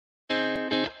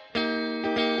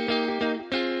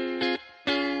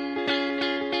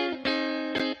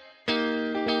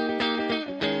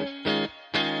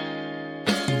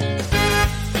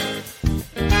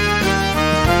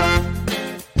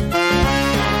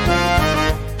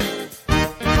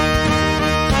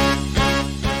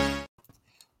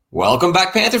Welcome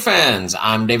back, Panther fans.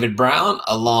 I'm David Brown,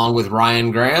 along with Ryan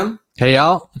Graham. Hey,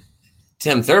 y'all.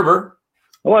 Tim Thurber.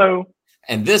 Hello.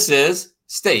 And this is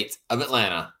State of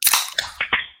Atlanta.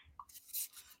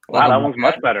 Wow, that one's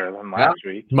much better than last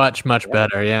week. Much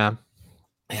better, yeah.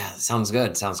 Yeah, sounds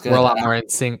good. We're a lot more in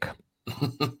sync.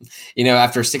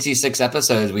 After 66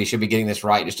 episodes, we should be getting this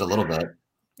right just a little bit.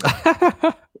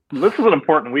 This is an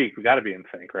important week. We got to be in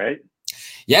sync, right?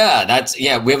 Yeah,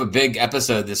 we have a big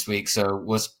episode this week, so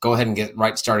let's go ahead and get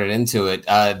right started into it.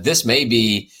 This may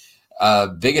be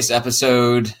biggest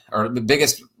episode or the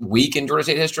biggest week in Georgia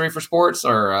State history for sports,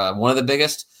 or one of the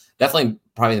biggest. Definitely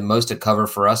probably the most to cover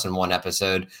for us in one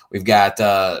episode. We've got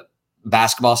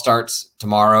basketball starts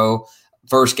tomorrow,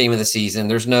 first game of the season.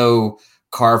 There's no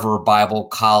Carver Bible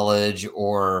College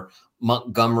or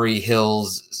Montgomery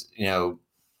Hills,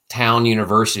 Town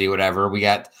University, whatever.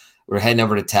 We're heading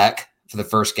over to Tech for the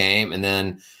first game, and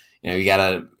then you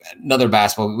got another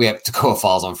basketball. We have Toccoa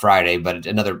Falls on Friday, but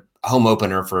another home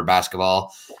opener for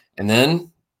basketball, and then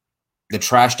the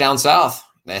trash down south.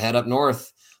 They head up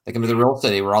north. They come to the real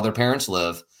city where all their parents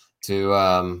live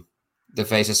to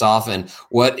face us off, and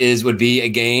what would be a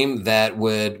game that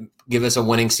would give us a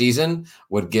winning season,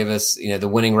 would give us the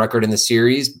winning record in the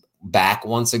series back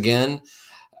once again.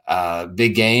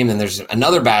 Big game, and there's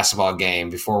another basketball game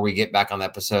before we get back on the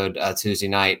episode Tuesday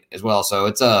night as well. So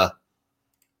it's a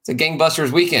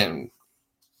gangbusters weekend.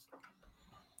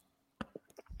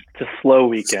 It's a slow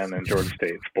weekend in Georgia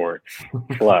State sports.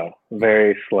 Slow,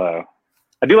 very slow.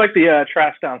 I do like the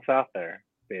trash down south there,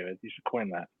 David. You should coin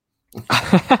that.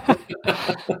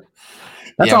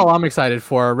 That's all I'm excited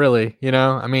for, really.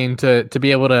 To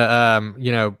be able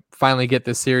to finally get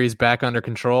this series back under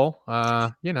control.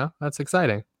 That's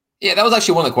exciting. Yeah, that was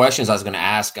actually one of the questions I was going to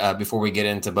ask before we get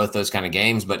into both those kind of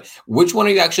games. But which one are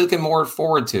you actually looking more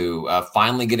forward to?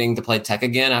 Finally getting to play Tech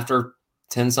again after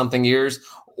 10-something years,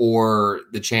 or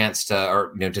the chance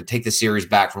to take the series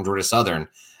back from Georgia Southern?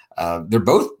 They're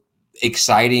both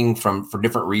exciting for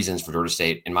different reasons for Georgia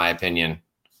State, in my opinion.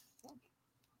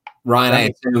 Ryan, I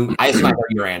assume I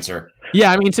heard your answer.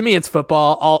 Yeah, to me, it's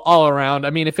football all around.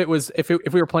 If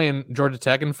we were playing Georgia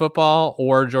Tech in football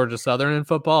or Georgia Southern in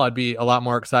football, I'd be a lot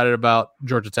more excited about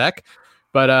Georgia Tech.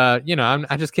 But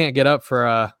I just can't get up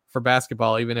for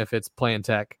basketball, even if it's playing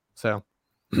Tech. So,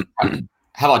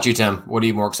 how about you, Tim? What are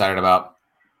you more excited about?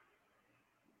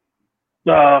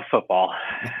 Football.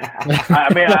 I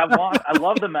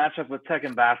love the matchup with Tech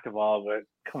and basketball, but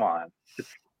come on, it's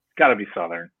got to be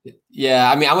Southern.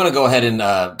 Yeah, I'm going to go ahead and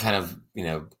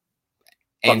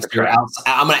answer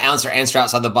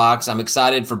outside the box. I'm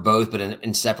excited for both, but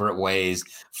in separate ways.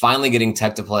 Finally getting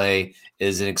Tech to play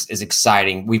is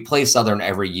exciting. We play Southern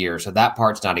every year, so that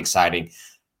part's not exciting.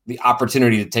 The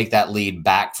opportunity to take that lead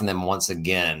back from them once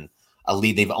again, a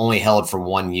lead they've only held for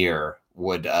 1 year,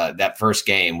 that first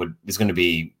game is going to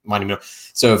be monumental.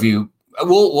 So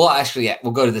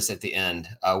we'll go to this at the end.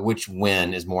 Which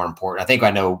win is more important? I think I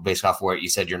know based off what you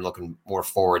said you're looking more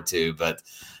forward to, but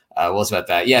we'll see about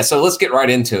that. Yeah, so let's get right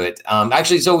into it. What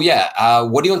do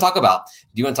you want to talk about?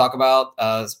 Do you want to talk about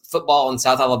football in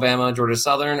South Alabama, Georgia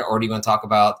Southern, or do you want to talk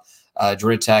about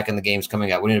Georgia Tech and the games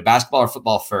coming up? We need basketball or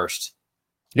football first?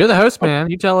 You're the host,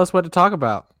 man. You tell us what to talk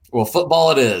about. Well,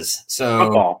 football it is. So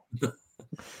football.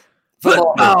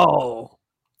 Football.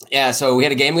 Yeah, so we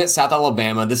had a game against South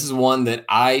Alabama. This is one that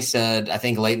I said, I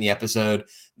think late in the episode,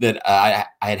 that I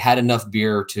had enough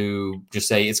beer to just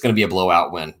say it's going to be a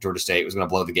blowout win. Georgia State was going to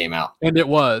blow the game out. And it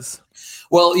was.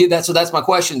 Well, that's my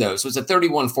question, though. So it's a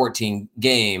 31-14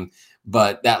 game,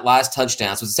 but that last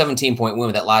touchdown, so it's a 17-point win,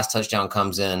 but that last touchdown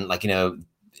comes in at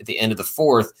the end of the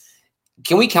fourth.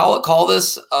 Can we call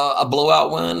this a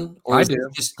blowout win? Or I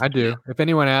do. If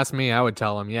anyone asked me, I would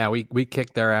tell them, yeah, we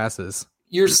kicked their asses.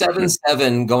 You're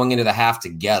 7-7 going into the half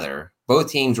together. Both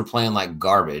teams were playing like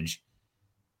garbage.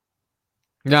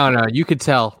 No, you could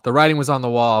tell. The writing was on the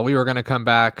wall. We were going to come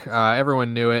back.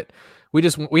 Everyone knew it. We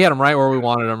had them right where we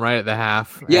wanted them, right at the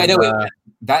half. Yeah, and, I know.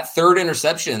 That third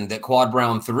interception that Quad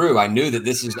Brown threw, I knew that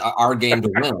this is our game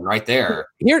to win right there.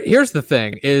 Here's the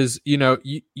thing is,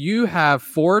 you have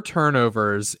 4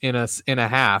 turnovers in a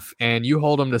half, and you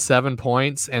hold them to 7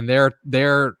 points, and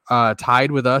they're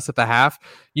tied with us at the half.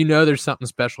 There's something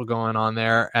special going on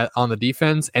there on the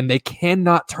defense, and they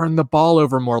cannot turn the ball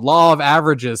over more. Law of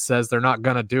averages says they're not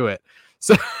going to do it.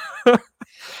 So,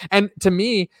 and to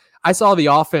me, I saw the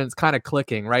offense kind of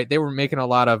clicking, right? They were making a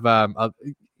lot of,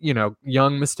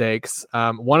 young mistakes.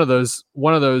 One of those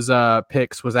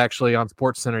picks was actually on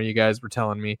SportsCenter. You guys were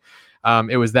telling me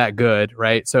it was that good,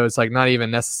 right? So it's not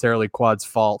even necessarily Quad's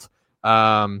fault.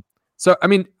 So I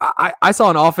mean, I saw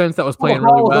an offense that was playing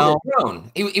Well, really well.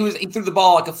 He threw the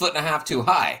ball like a foot and a half too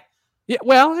high. Yeah,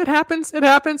 well, it happens. It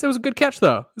happens. It was a good catch,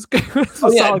 though. It was, it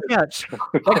was a solid catch.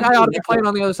 That guy ought to be playing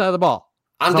on the other side of the ball.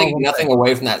 I'm taking nothing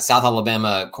away from that South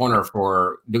Alabama corner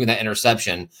for doing that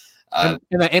interception. In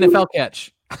the NFL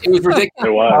catch. It was ridiculous.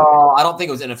 It was. Oh, I don't think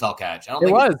it was NFL catch. I don't think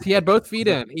it was. He had both feet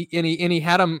in, and he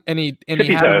had him, and he had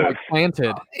him like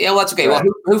planted. Yeah, well, that's okay. Well,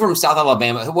 who from South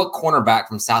Alabama? What cornerback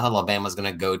from South Alabama is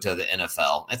going to go to the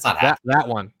NFL? It's not happening.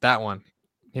 That one.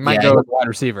 He might go as wide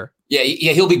receiver. Yeah,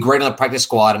 he'll be great on the practice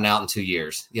squad and out in 2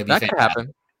 years. That could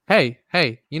happen.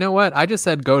 Hey, you know what? I just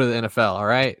said go to the NFL. All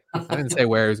right, I didn't say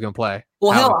where he was going to play.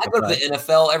 Well, hell, I go to the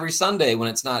NFL every Sunday when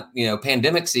it's not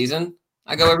pandemic season.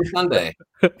 I go every Sunday.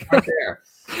 Right there.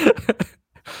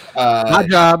 My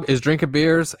job is drinking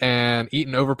beers and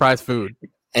eating overpriced food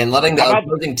and letting the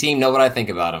opposing team know what I think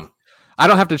about them. I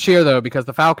don't have to cheer though because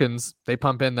the Falcons they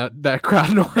pump in that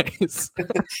crowd noise.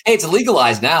 Hey, it's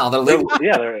legalized now. They're legal.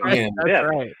 Yeah, that's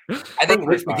right. I think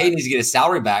Rich McKay needs to get his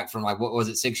salary back from like what was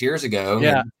it 6 years ago?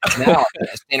 Yeah, it's now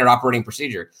a standard operating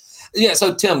procedure. Yeah.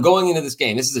 So Tim, going into this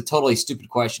game, this is a totally stupid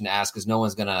question to ask because no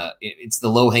one's gonna. It's the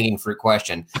low hanging fruit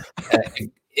question.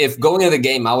 If going into the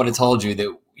game, I would have told you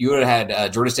that you would have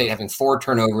had Georgia State having 4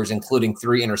 turnovers, including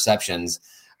 3 interceptions.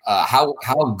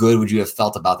 How good would you have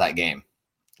felt about that game,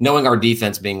 knowing our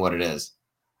defense being what it is?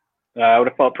 I would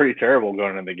have felt pretty terrible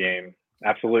going into the game.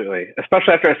 Absolutely,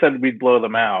 especially after I said we'd blow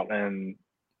them out, and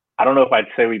I don't know if I'd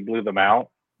say we blew them out,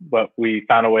 but we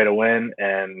found a way to win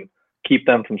and keep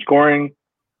them from scoring.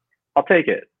 I'll take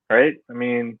it, right? I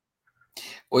mean,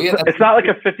 well, yeah, it's not like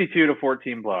a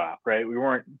 52-14 blowout, right? We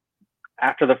weren't.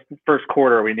 After the first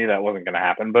quarter, we knew that wasn't going to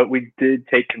happen, but we did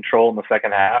take control in the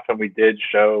second half, and we did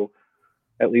show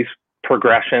at least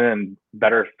progression and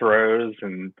better throws.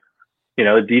 And,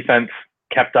 the defense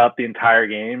kept up the entire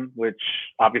game, which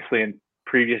obviously in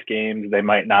previous games, they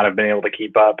might not have been able to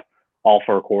keep up all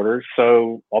 4 quarters.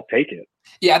 So I'll take it.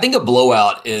 Yeah, I think a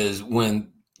blowout is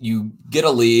when you get a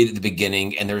lead at the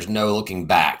beginning and there's no looking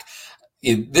back.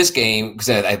 In this game,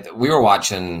 because we were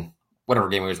watching whatever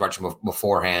game we was watching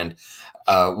beforehand,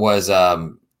 was yeah.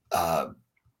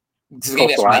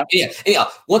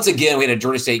 Once again, we had a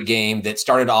Georgia State game that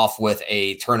started off with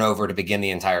a turnover to begin the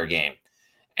entire game,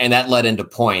 and that led into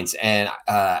points. And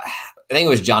I think it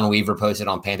was John Weaver posted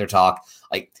on Panther Talk,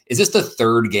 like, is this the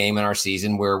 3rd game in our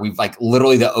season where we've like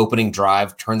literally the opening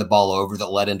drive turned the ball over that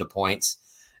led into points?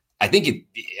 I think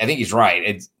he's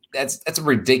right. That's a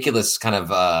ridiculous kind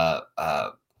of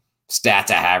stat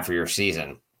to have for your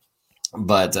season,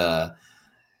 but.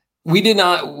 We did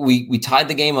not. We tied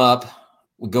the game up.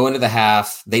 We go into the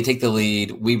half. They take the lead.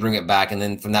 We bring it back, and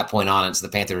then from that point on, it's the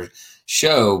Panthers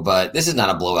show. But this is not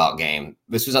a blowout game.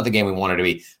 This was not the game we wanted to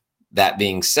be. That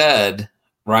being said,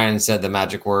 Ryan said the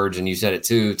magic words, and you said it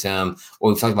too, Tim. What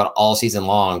we've talked about all season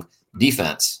long: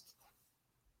 defense.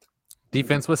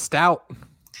 Defense was stout.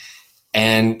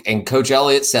 And Coach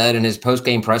Elliott said in his post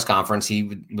game press conference,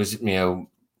 he was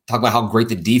talk about how great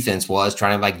the defense was,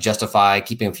 trying to like justify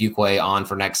keeping Fuquay on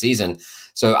for next season.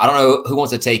 So I don't know who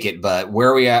wants to take it, but where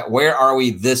are we at? Where are we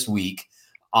this week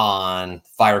on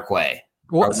Fire Quay?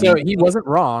 Well, he wasn't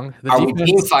wrong. We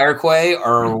team Fire Quay,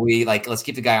 or are we like, let's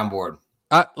keep the guy on board?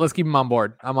 Let's keep him on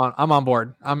board. I'm on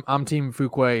board. I'm team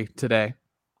Fuquay today.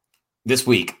 This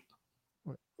week.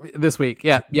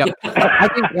 Yeah. I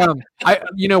think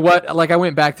you know what? Like I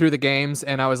went back through the games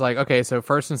and I was like, okay, so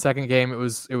first and second game it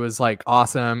was like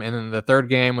awesome, and then the third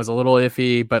game was a little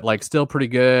iffy, but like still pretty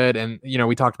good. And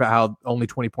we talked about how only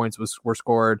 20 points were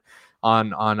scored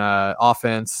on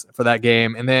offense for that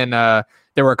game, and then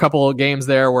there were a couple of games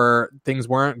there where things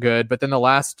weren't good, but then the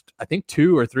last I think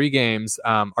 2 or 3 games,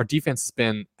 our defense has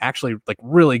been actually like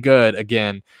really good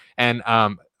again, and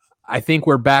I think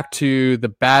we're back to the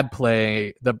bad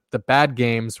play. The bad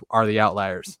games are the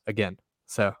outliers again.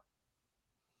 So,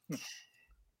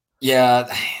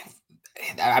 yeah,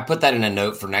 I put that in a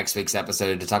note for next week's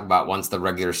episode to talk about once the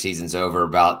regular season's over,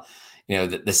 about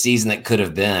the season that could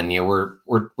have been. We're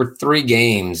 3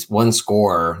 games, 1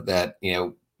 score. That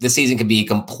this season could be a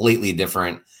completely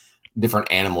different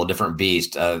animal, different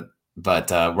beast.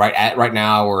 But right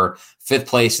now we're 5th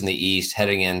place in the East,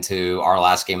 heading into our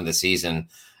last game of the season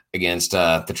against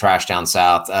the trash down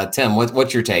south. Tim,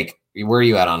 what's your take? Where are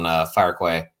you at on Fire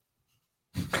Quay?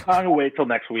 I'm gonna wait till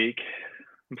next week.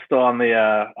 I'm still on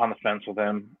the fence with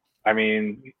him. I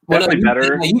mean, definitely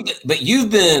better. But you've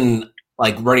been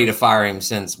like ready to fire him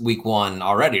since week 1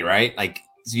 already, right? Like,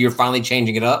 so you're finally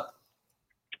changing it up.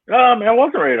 I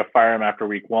wasn't ready to fire him after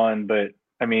week 1, but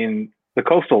I mean, the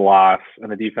Coastal loss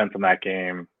and the defense in that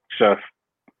game did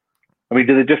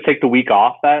they just take the week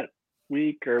off that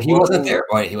week or he wasn't there.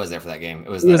 Wait, he was there for that game. It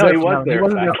was. He was there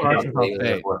for Arkansas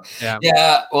State. Yeah.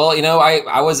 Yeah. Well,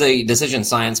 I was a decision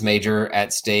science major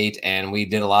at State, and we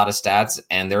did a lot of stats,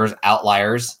 and there was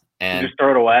outliers. And you just throw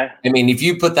it away. I mean, if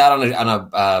you put that on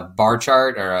a bar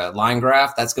chart or a line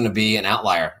graph, that's going to be an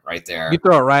outlier right there. You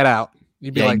throw it right out.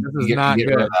 You'd be like, "This is not good."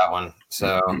 Rid of that one.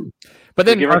 So, but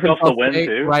then Arkansas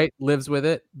State, right, lives with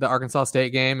it. The Arkansas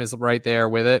State game is right there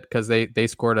with it because they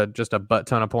scored just a butt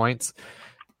ton of points.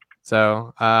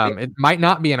 So it might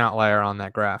not be an outlier on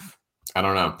that graph. I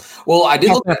don't know. Well, I did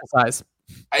look at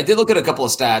a couple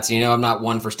of stats. I'm not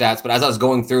one for stats, but as I was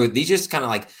going through it, these just kind of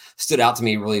like stood out to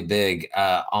me really big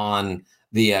on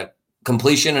the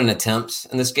completion and attempts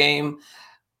in this game.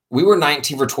 We were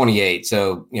 19 for 28,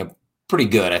 so pretty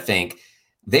good, I think.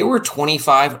 They were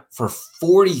 25 for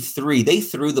 43. They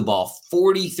threw the ball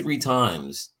 43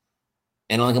 times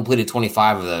and only completed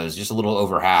 25 of those, just a little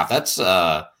over half. That's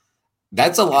a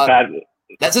lot.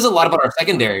 That says a lot about our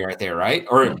secondary right there, right?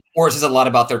 Or it says a lot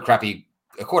about their crappy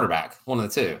quarterback. One of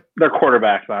the two. Their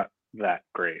quarterback's not that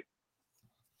great.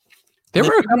 There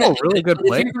were a couple of really good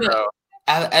plays.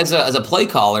 As a play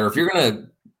caller, if you're going to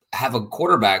have a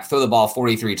quarterback throw the ball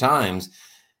 43 times,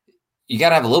 you got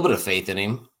to have a little bit of faith in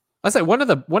him. I say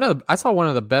I saw one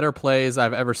of the better plays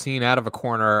I've ever seen out of a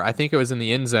corner. I think it was in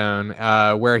the end zone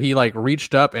where he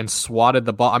reached up and swatted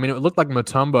the ball. I mean, it looked like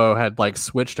Mutombo had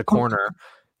switched a corner.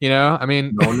 I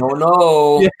mean,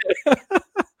 no.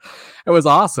 It was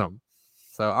awesome.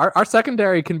 So our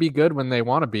secondary can be good when they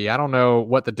want to be. I don't know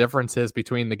what the difference is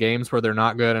between the games where they're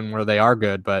not good and where they are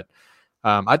good, but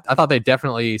I thought they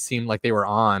definitely seemed like they were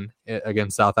on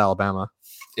against South Alabama.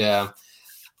 Yeah.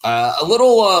 A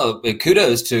little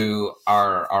kudos to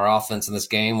our offense in this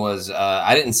game was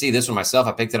I didn't see this one myself.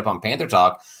 I picked it up on Panther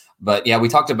Talk. But, yeah, we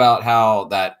talked about how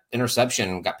that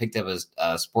interception got picked up as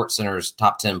SportsCenter's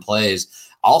top 10 plays.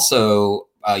 Also,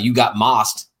 You Got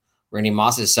Mossed, Randy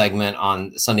Moss's segment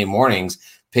on Sunday mornings,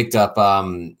 picked up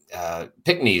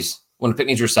Pickney's, one of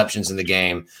Pickney's receptions in the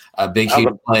game. A big,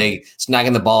 huge play,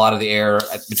 snagging the ball out of the air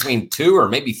between two or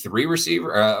maybe three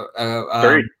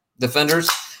defenders.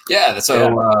 Yeah,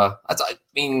 so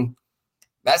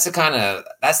that's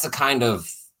the kind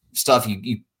of stuff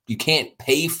you can't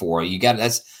pay for.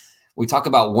 We talk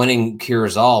about winning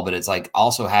cures all, but it's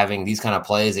also having these kind of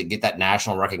plays that get that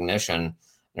national recognition and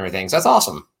everything. So that's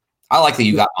awesome. I like the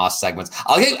You Got Moss segments.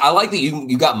 I like the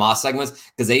you Got Moss segments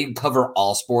because they cover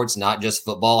all sports, not just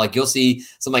football. You'll see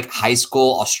some high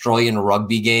school Australian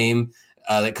rugby game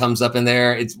that comes up in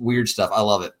there. It's weird stuff. I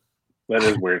love it. That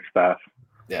is weird stuff.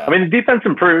 Yeah. I mean, the defense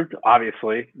improved,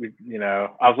 obviously. I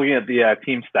was looking at the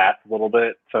team stats a little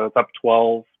bit. So it's up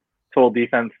 12, total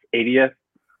defense 80th.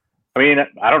 I mean,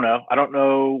 I don't know. I don't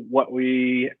know what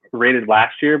we rated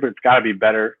last year, but it's got to be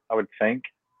better, I would think.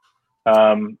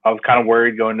 I was kind of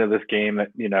worried going into this game that,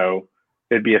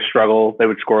 it'd be a struggle. They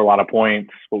would score a lot of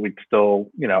points, but we'd still,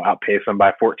 outpace them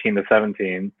by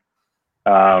 14-17.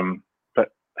 But I don't know.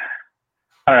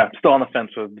 I'm still on the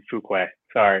fence with Fuquay.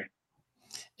 Sorry.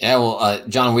 Yeah, well,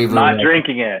 John Weaver not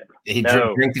drinking it. He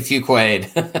drank the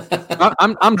Fuquaid.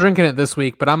 I'm drinking it this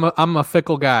week, but I'm a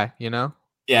fickle guy,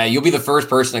 Yeah, you'll be the first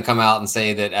person to come out and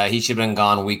say that he should have been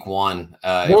gone week one.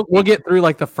 We'll get through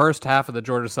the first half of the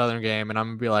Georgia Southern game, and I'm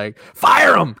gonna be like,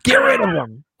 fire him, get rid of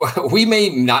him. We may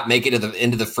not make it to the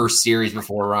end of the first series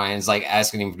before Ryan's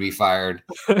asking him to be fired.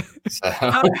 So.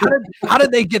 How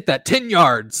did they get that 10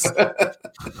 yards?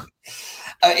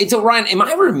 So Ryan, am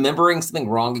I remembering something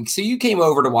wrong? So you came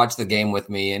over to watch the game with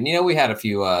me, and we had a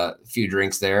few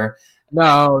drinks there.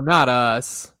 No, not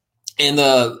us. And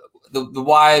the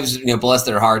wives, bless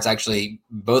their hearts, actually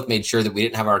both made sure that we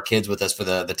didn't have our kids with us for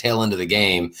the tail end of the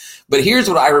game. But here's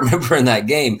what I remember in that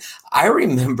game. I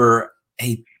remember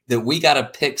that we got a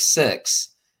pick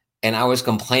six, and I was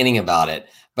complaining about it.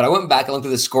 But I went back and looked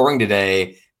at the scoring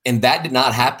today, and that did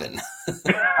not happen.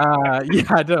 Yeah,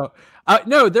 I know.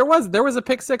 No, there was a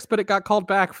pick six, but it got called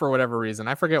back for whatever reason.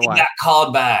 I forget why. It got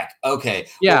called back. Okay.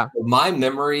 Yeah. Well, my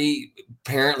memory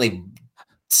apparently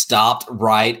stopped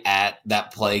right at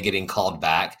that play getting called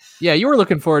back. Yeah, you were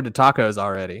looking forward to tacos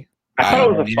already. I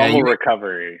thought it was a fumble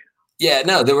recovery. Yeah,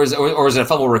 no, there was, or was it a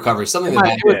fumble recovery? Something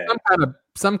that it was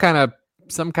some kind of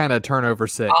turnover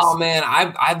six. Oh man,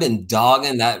 I've been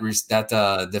dogging that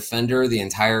defender the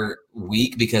entire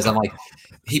week because I'm like,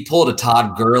 he pulled a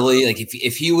Todd Gurley.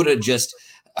 If he would have just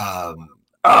if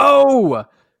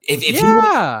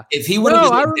he would have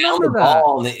just down the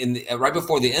ball in the right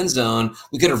before the end zone,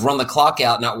 we could have run the clock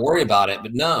out, not worry about it.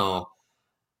 But no.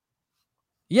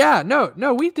 Yeah,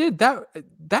 no, we did that.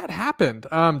 That happened.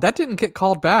 That didn't get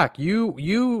called back.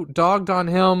 You dogged on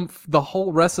him the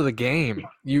whole rest of the game.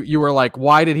 You were like,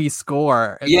 why did he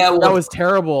score? Yeah, well, that was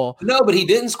terrible. No, but he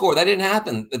didn't score. That didn't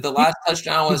happen. The last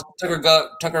touchdown was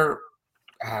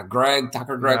Greg.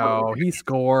 No, he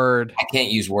scored. I can't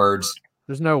use words.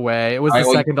 There's no way. It was the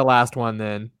second to last one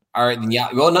then. All right, then, yeah.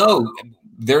 Well, no,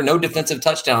 there are no defensive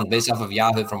touchdowns based off of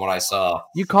Yahoo from what I saw.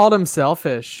 You called him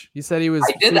selfish. You said he was.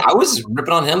 I did. I was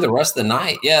ripping on him the rest of the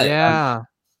night. Yeah. Yeah.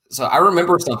 So I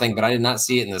remember something, but I did not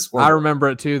see it in the score. I remember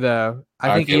it too, though.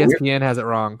 I think ESPN has it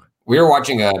wrong. We were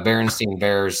watching a Berenstein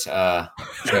Bears show.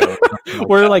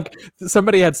 We're like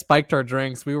somebody had spiked our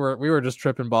drinks. We were just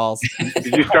tripping balls.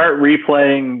 Did you start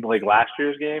replaying like last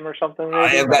year's game or something? I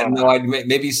have got no idea.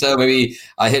 Maybe so. Maybe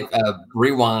I hit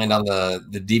rewind on the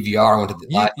DVR. Went to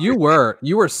the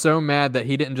you were so mad that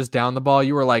he didn't just down the ball.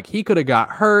 You were like, he could have got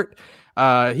hurt.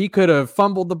 He could have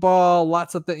fumbled the ball.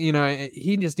 Lots of things.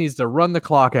 He just needs to run the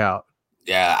clock out.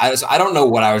 Yeah, I don't know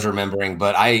what I was remembering,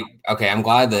 but I'm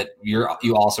glad that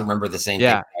you also remember the same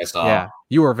thing I saw. Yeah,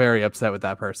 you were very upset with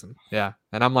that person. Yeah,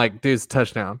 and I'm like, dude's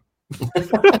touchdown. It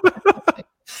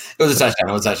was a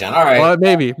touchdown. All right. Well,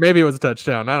 maybe it was a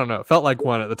touchdown. I don't know. It felt like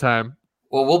one at the time.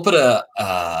 Well, we'll put a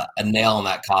nail in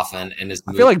that coffin and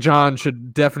I feel like John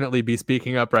should definitely be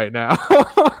speaking up right now.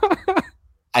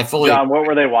 John, what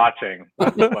were they watching?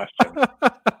 That's the question.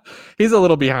 He's a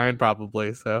little behind,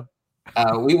 probably. So.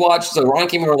 We watched. So Ryan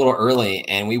came over a little early,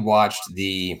 and we watched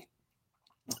the.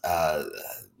 What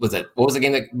was the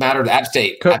game that mattered? App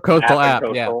State. Coastal App.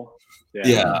 Coastal.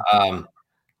 Yeah.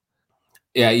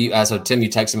 So Tim, you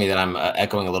texted me that I'm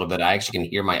echoing a little bit. I actually can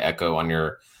hear my echo on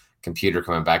your computer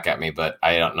coming back at me, but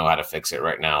I don't know how to fix it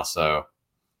right now. So.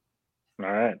 All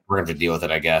right. We're going to have to deal with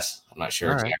it, I guess. I'm not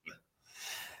sure exactly.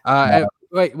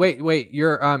 Wait.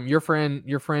 Your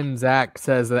friend Zach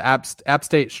says that App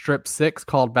State strip 6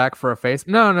 called back for a face.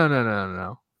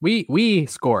 No. We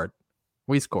scored.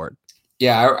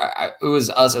 Yeah, it was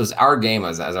us. It was our game,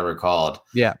 as I recalled.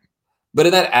 Yeah. But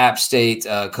in that App State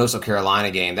Coastal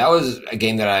Carolina game, that was a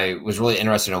game that I was really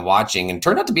interested in watching, and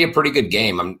turned out to be a pretty good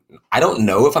game. I don't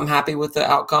know if I'm happy with the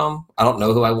outcome. I don't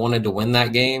know who I wanted to win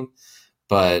that game,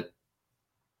 but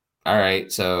all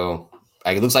right. So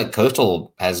it looks like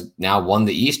Coastal has now won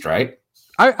the East, right?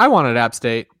 I wanted App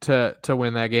State to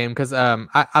win that game because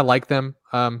I like them.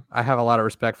 I have a lot of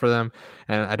respect for them,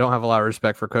 and I don't have a lot of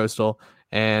respect for Coastal.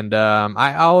 And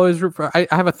I always I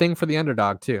have a thing for the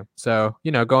underdog too. So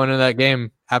going into that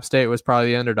game, App State was probably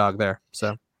the underdog there.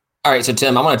 So. All right, so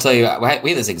Tim, I'm going to tell you, we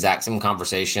had this exact same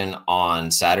conversation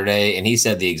on Saturday, and he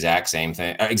said the exact same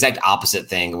thing, exact opposite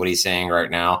thing of what he's saying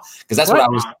right now. Because that's what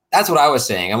I was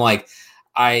saying. I'm like,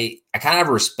 I kind of have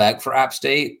respect for App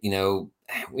State.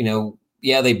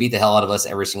 Yeah, they beat the hell out of us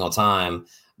every single time,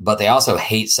 but they also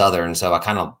hate Southern, so I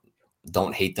kind of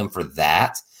don't hate them for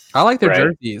that. I like their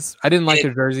jerseys. I didn't like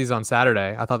their jerseys on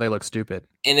Saturday. I thought they looked stupid.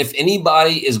 And if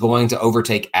anybody is going to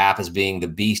overtake App as being the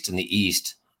beast in the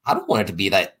East, I don't want it to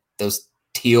be those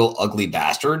teal ugly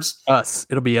bastards. Us.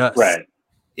 It'll be us. Right.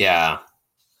 Yeah.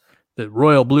 The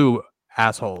royal blue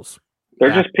assholes.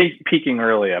 They're just peaking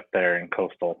early up there in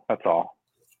Coastal. That's all.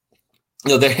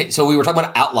 So we were talking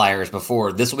about outliers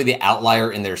before. This will be the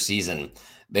outlier in their season.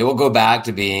 They will go back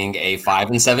to being a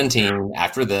 5-17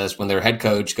 after this when their head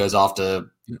coach goes off to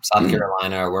South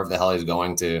Carolina or wherever the hell he's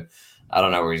going to. I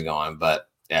don't know where he's going, but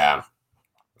yeah.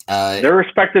 They're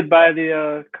respected by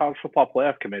the College Football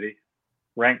Playoff Committee.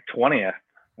 Ranked 20th,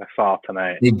 I saw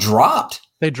tonight. They dropped.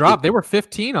 They were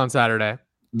 15 on Saturday.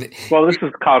 Well, this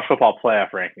is College Football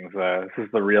Playoff rankings. This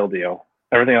is the real deal.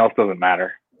 Everything else doesn't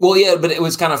matter. Well, yeah, but it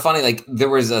was kind of funny. Like there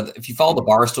was if you follow the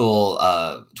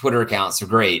Barstool Twitter accounts, they're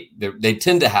great. They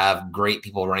tend to have great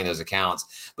people running those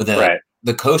accounts. But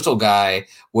the Coastal guy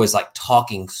was like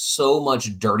talking so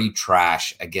much dirty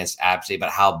trash against App State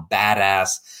about how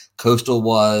badass Coastal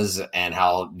was and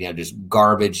how just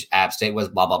garbage App State was.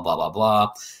 Blah blah blah blah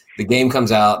blah. The game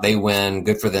comes out, they win.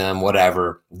 Good for them.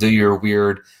 Whatever. Do your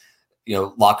weird,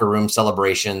 locker room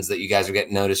celebrations that you guys are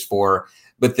getting noticed for.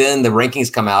 But then the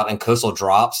rankings come out and Coastal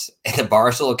drops, and the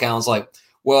Barstool account's like,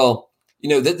 well,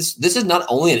 this is not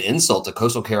only an insult to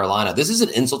Coastal Carolina. This is an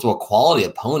insult to a quality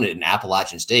opponent in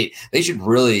Appalachian State. They should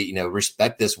really,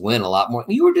 respect this win a lot more.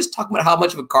 You were just talking about how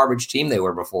much of a garbage team they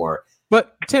were before.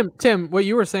 But Tim, what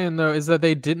you were saying though is that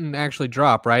they didn't actually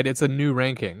drop, right? It's a new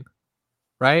ranking,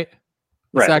 right?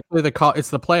 It's actually it's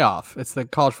the playoff. It's the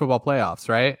college football playoffs,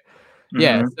 right? Mm-hmm.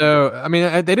 Yeah. So I mean,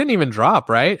 they didn't even drop,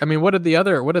 right? I mean, what did the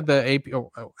AP? Oh,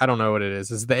 I don't know what it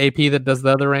is. Is it the AP that does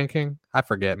the other ranking? I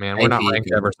forget, man. We're not ranked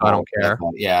ever, so I don't care.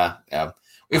 Yeah.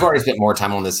 we've already spent more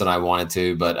time on this than I wanted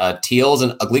to, but teal is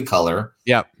an ugly color.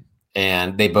 Yep.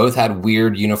 And they both had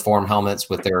weird uniform helmets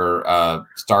with their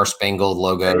Star Spangled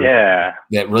logo. Yeah.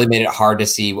 That really made it hard to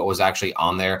see what was actually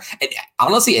on there. And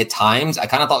honestly, at times, I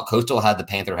kind of thought Coastal had the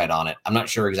Panther head on it. I'm not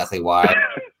sure exactly why.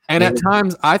 And at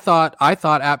times, I thought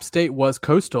App State was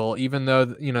Coastal, even though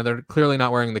they're clearly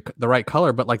not wearing the right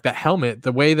color. But like that helmet,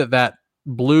 the way that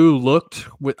blue looked,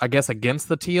 I guess against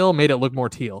the teal, made it look more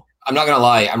teal. I'm not gonna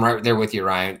lie, I'm right there with you,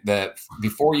 Ryan.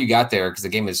 Before you got there, because the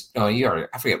game is I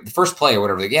forget the first play or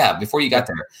whatever. Yeah, before you got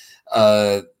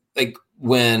there, like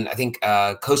when I think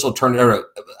Coastal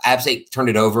App State turned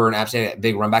it over and App State had a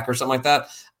big run back or something like that,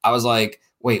 I was like,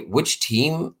 wait, which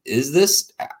team is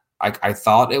this? I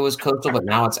thought it was Coastal, but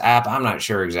now it's App. I'm not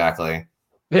sure exactly.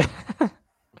 Yeah.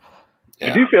 I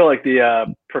do feel like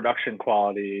the production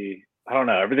quality, I don't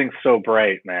know, everything's so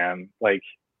bright, man. Like,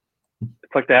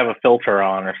 it's like they have a filter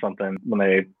on or something when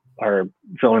they are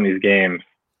filming these games.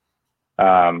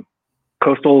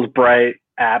 Coastal's bright,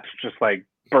 App's just like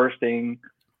bursting.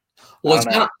 Well,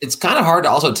 it's kind of hard to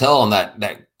also tell on that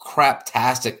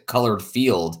craptastic colored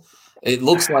field. It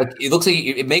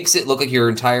makes it look like your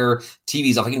entire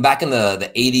TV's off. Like back in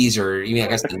the 80s or even I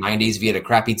guess the 90s, if you had a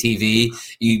crappy TV,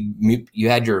 you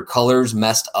had your colors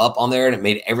messed up on there and it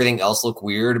made everything else look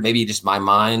weird. Maybe just my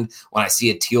mind, when I see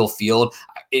a teal field,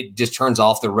 it just turns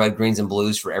off the red, greens, and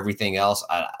blues for everything else.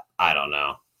 I don't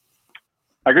know.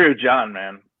 I agree with John,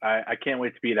 man. I can't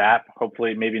wait to beat App.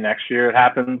 Hopefully, maybe next year it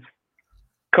happens.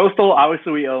 Coastal,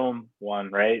 obviously, we owe them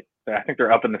one, right? I think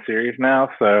they're up in the series now.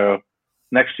 So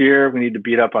next year, we need to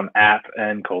beat up on App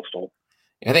and Coastal.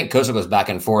 I think Coastal goes back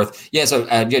and forth. Yeah, so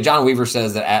John Weaver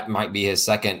says that App might be his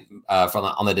second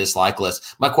on the dislike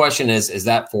list. My question is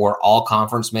that for all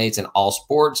conference mates and all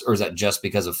sports, or is that just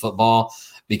because of football?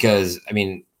 Because, I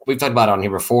mean, we've talked about it on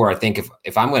here before. I think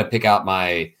if I'm going to pick out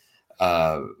my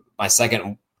my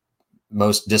second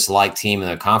most disliked team in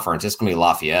the conference, it's going to be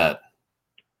Lafayette.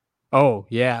 Oh,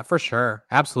 yeah, for sure.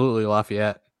 Absolutely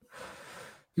Lafayette.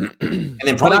 and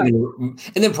then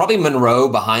probably Monroe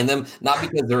behind them, not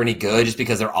because they're any good, just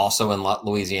because they're also in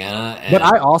Louisiana. But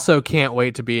I also can't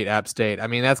wait to beat App State. I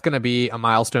mean, that's going to be a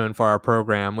milestone for our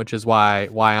program, which is why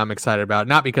I'm excited about it.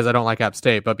 Not because I don't like App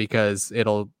State, but because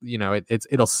it'll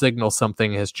signal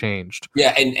something has changed.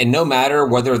 Yeah, and no matter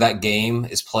whether that game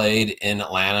is played in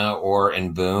Atlanta or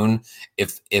in Boone,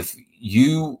 if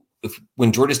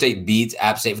when Georgia State beats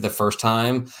App State for the first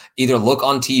time, either look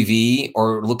on TV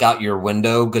or look out your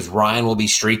window because Ryan will be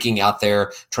streaking out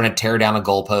there trying to tear down a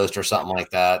goalpost or something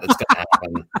like that. That's going to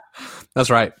happen.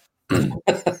 That's right.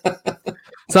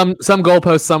 Some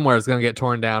goalpost somewhere is going to get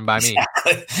torn down by me.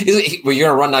 Exactly. Well, you're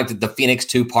going to run like the Phoenix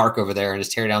 2 Park over there and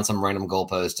just tear down some random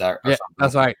goalpost. Yeah,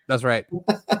 that's right. That's right.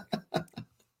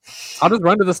 I'll just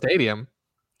run to the stadium.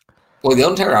 Well,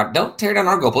 don't tear down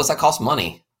our goalpost. That costs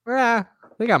money. Yeah.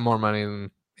 They got more money than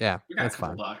that's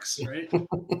fine. Bucks, right?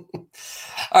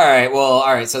 All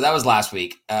right. So that was last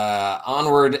week.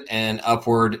 Onward and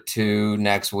upward to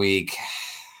next week.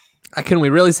 Can we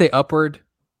really say upward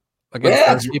against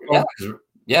those people?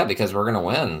 Yeah, because we're gonna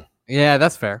win. Yeah,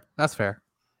 that's fair. That's fair.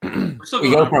 We're still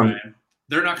going up, Ryan.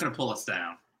 They're not going to pull us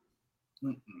down.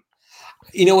 Mm-mm.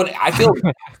 You know what? I feel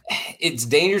it's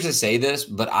dangerous to say this,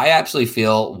 but I actually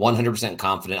feel 100%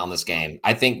 confident on this game.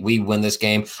 I think we win this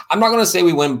game. I'm not going to say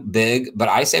we win big, but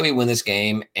I say we win this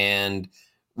game, and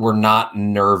we're not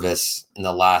nervous in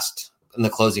the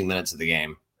closing minutes of the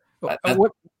game.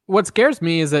 What scares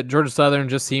me is that Georgia Southern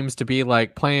just seems to be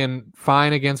like playing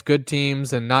fine against good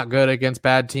teams and not good against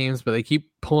bad teams, but they keep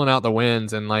pulling out the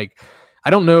wins. And like,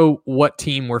 I don't know what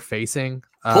team we're facing.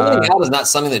 Pulling out is not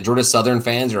something that Georgia Southern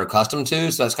fans are accustomed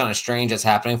to, so that's kind of strange that's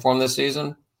happening for them this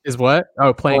season. Is what?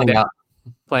 Oh, playing down,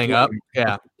 playing up.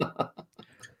 Yeah.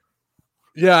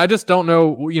 Yeah, I just don't know,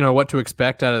 what to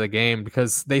expect out of the game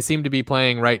because they seem to be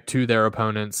playing right to their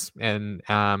opponents, and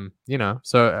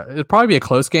so it'll probably be a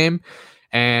close game,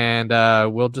 and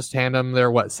we'll just hand them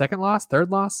their second loss,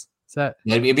 third loss. Is that?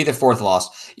 It'd be the fourth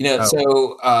loss.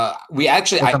 So we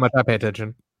actually how much I pay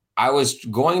attention. I was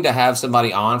going to have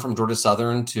somebody on from Georgia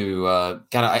Southern to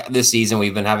kind of this season.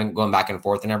 We've been going back and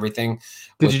forth and everything.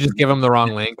 Did you just give them the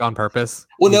wrong link on purpose?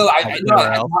 Well, no,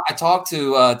 I talked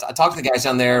to the guys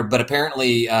down there, but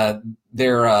apparently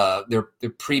their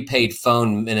prepaid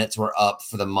phone minutes were up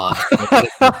for the month.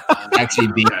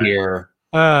 Actually, be here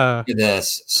for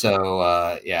this.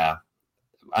 So yeah,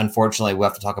 unfortunately, we'll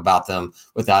have to talk about them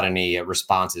without any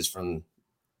responses from.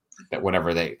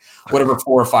 Whatever 4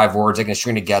 or 5 words they can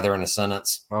string together in a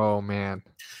sentence. Oh man!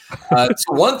 So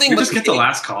one thing. Can we just get the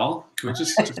last call? Can we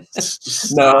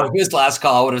just no? His last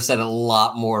call I would have said a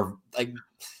lot more. Like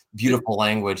beautiful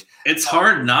language. It's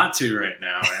hard not to right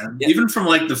now, man. Yeah. Even from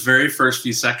like the very first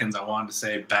few seconds, I wanted to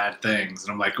say bad things,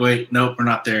 and I'm like, wait, nope, we're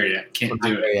not there yet. Can't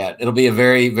do it yet. It'll be a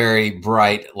very, very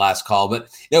bright last call. But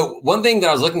one thing that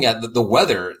I was looking at, the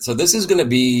weather. So this is going to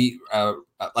be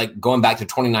like going back to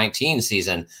 2019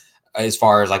 season, as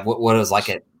far as like what it was like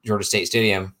at Georgia State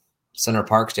Stadium, Center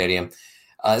Park Stadium.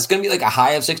 It's going to be like a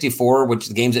high of 64, which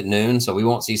the game's at noon, so we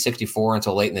won't see 64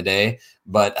 until late in the day,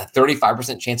 but a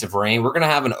 35% chance of rain. We're going to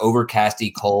have an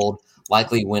overcasty, cold,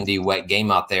 likely windy, wet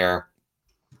game out there.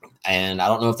 And I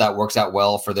don't know if that works out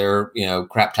well for their,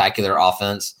 craptacular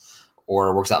offense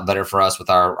or works out better for us with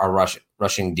our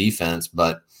rushing defense,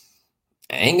 but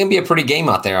it ain't going to be a pretty game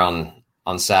out there on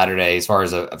Saturday as far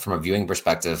as from a viewing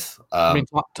perspective.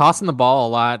 Tossing the ball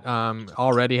a lot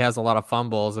already has a lot of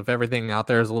fumbles. If everything out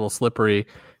there is a little slippery,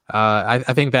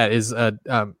 I think that is I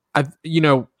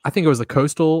think it was the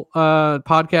Coastal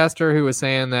podcaster who was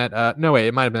saying that no way,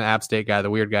 it might have been the App State guy, the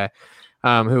weird guy,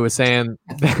 who was saying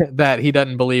that he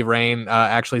doesn't believe rain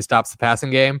actually stops the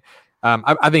passing game.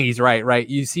 I think he's right.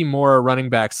 You see more running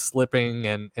backs slipping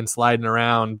and sliding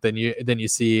around than you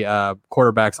see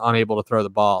quarterbacks unable to throw the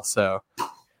ball. So,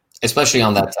 especially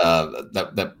on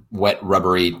that wet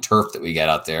rubbery turf that we get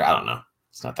out there, I don't know.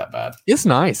 It's not that bad. It's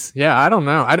nice. Yeah, I don't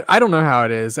know. I don't know how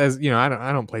it is. As you know,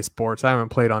 I don't play sports. I haven't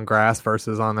played on grass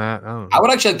versus on that. I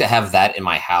would actually like to have that in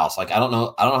my house. Like I don't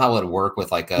know how it would work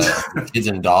with like kids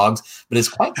and dogs, but it's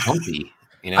quite comfy.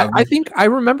 I think I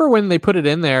remember when they put it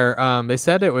in there, they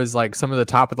said it was like some of the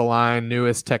top of the line,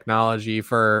 newest technology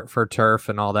for turf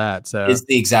and all that. So it's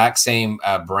the exact same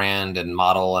brand and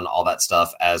model and all that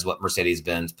stuff as what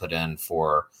Mercedes-Benz put in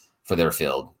for their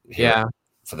field.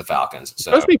 For the Falcons. So it's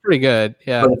supposed to be pretty good.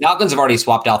 Yeah. But the Falcons have already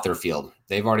swapped out their field.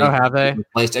 They've already have they?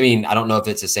 replaced. I mean, I don't know if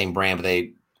it's the same brand, but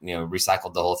they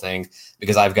recycled the whole thing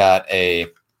because I've got a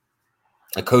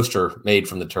coaster made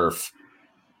from the turf.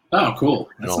 Oh, cool.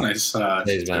 That's nice.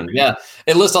 Yeah.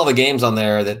 It lists all the games on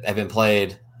there that have been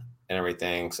played and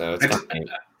everything. So it's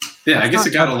I guess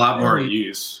it got a lot more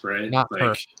use, right? Not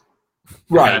like,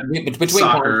 right. Between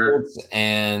soccer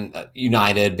and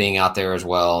United being out there as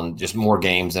well, and just more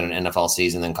games in an NFL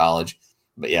season than college.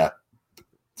 But yeah.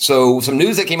 So some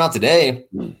news that came out today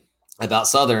about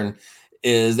Southern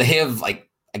is they have I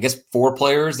guess 4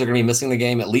 players. They're going to be missing the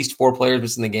game, at least 4 players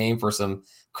missing the game for some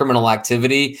criminal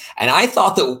activity. And I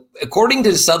thought that according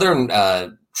to Southern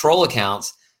troll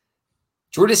accounts,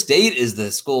 Georgia State is the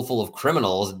school full of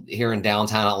criminals here in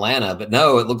downtown Atlanta. But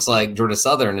no, it looks like Georgia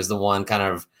Southern is the one kind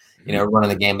of, running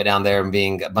the gambit down there and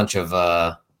being a bunch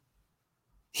of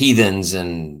heathens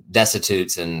and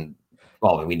destitutes. And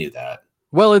well, we knew that.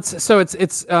 Well,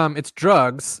 it's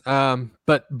drugs.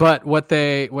 But what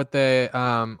they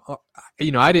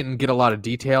I didn't get a lot of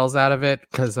details out of it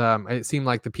because it seemed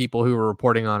like the people who were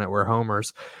reporting on it were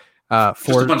homers.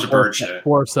 For a bunch of bird shit.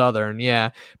 For Southern,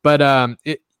 yeah. But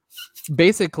it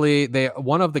basically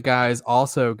one of the guys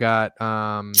also got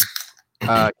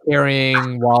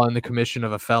carrying while in the commission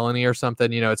of a felony or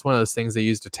something. It's one of those things they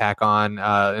use to tack on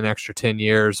an extra 10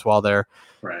 years while they're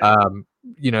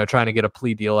trying to get a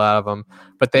plea deal out of them.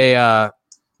 But that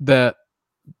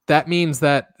means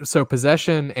that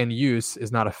possession and use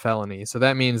is not a felony. So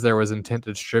that means there was intent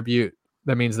to distribute.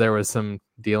 That means there was some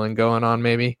dealing going on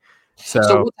maybe.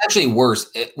 So what's actually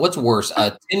worse? What's worse,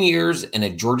 10 years in a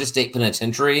Georgia State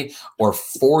penitentiary or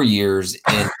 4 years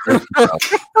in?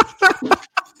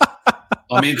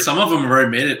 I mean, some of them have already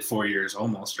made it 4 years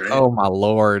almost, right? Oh my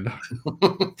Lord.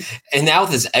 And now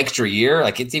with this extra year,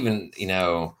 it's even,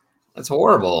 that's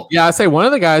horrible. Yeah, I say one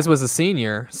of the guys was a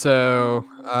senior. So,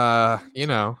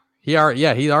 he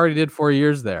already did 4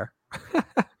 years there.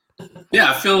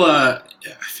 Yeah, I feel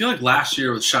like last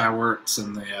year with Shy Works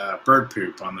and the bird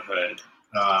poop on the hood.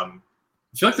 I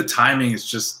feel like the timing is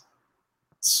just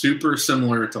super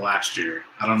similar to last year.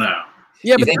 I don't know.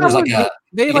 Yeah, but there's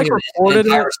reported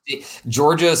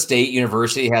Georgia State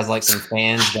University has some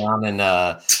fans down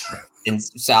in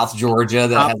South Georgia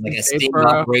that has a sting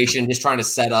operation, just trying to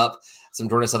set up some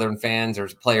Georgia Southern fans or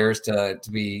players to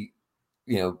be,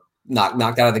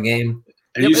 knocked out of the game.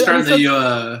 Are you starting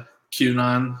the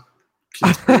QAnon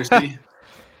conspiracy?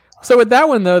 So with that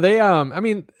one though, they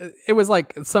it was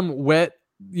like some wet,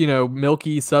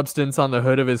 milky substance on the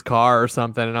hood of his car or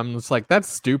something, and I'm just like, that's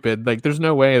stupid. There's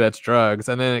no way that's drugs.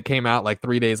 And then it came out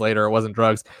 3 days later it wasn't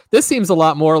drugs. This seems a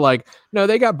lot more no,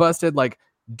 they got busted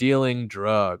dealing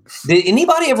drugs. Did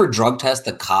anybody ever drug test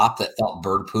the cop that thought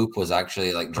bird poop was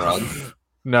actually drugs?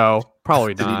 No,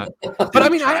 probably not. But I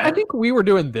mean, I think we were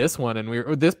doing this one, and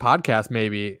this podcast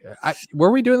maybe.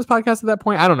 Were we doing this podcast at that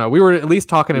point? I don't know. We were at least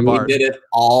talking in bars. We did it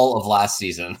all of last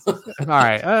season. All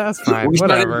right, that's fine. We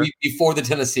Whatever. Before the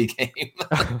Tennessee game.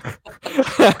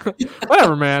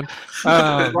 Whatever, man.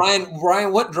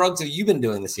 Ryan, what drugs have you been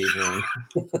doing this evening?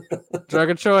 Drug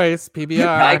of choice,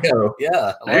 PBR. Geico,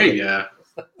 yeah. There you go.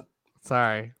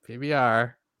 Sorry,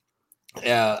 PBR.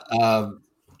 Yeah.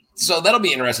 So that'll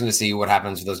be interesting to see what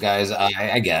happens with those guys.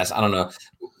 I guess. I don't know.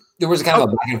 There was kind of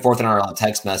a back and forth in our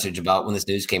text message about when this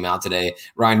news came out today.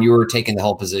 Ryan, you were taking the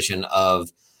whole position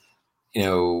of,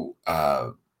 you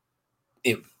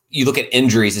look at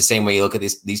injuries the same way you look at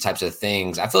these types of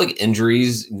things. I feel like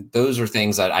injuries, those are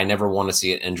things that I never want to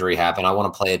see an injury happen. I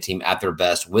want to play a team at their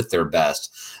best with their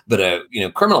best. But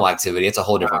criminal activity, it's a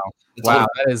whole different. Wow,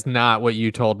 that is not what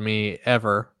you told me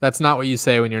ever. That's not what you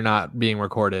say when you're not being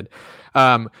recorded.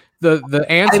 The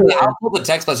answer. I pulled the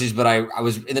text message, but I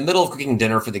was in the middle of cooking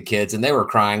dinner for the kids, and they were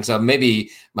crying. So maybe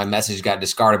my message got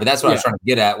discarded. But that's what I was trying to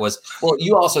get at. Was, well,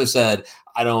 you also said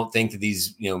I don't think that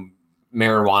these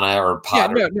marijuana or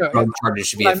pot or drug charges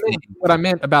should be. What I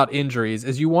meant about injuries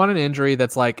is you want an injury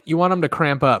that's like you want them to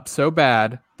cramp up so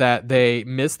bad that they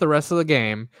miss the rest of the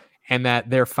game. And that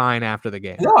they're fine after the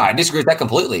game. No, I disagree with that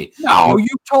completely. No, you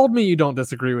told me you don't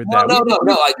disagree with that. No.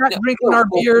 Drinking our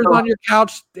beers on your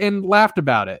couch and laughed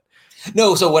about it.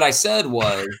 No, so what I said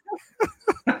was,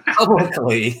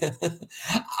 publicly,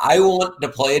 I want to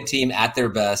play a team at their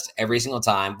best every single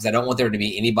time because I don't want there to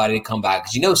be anybody to come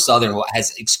back. Because Southern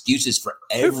has excuses for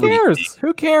everything.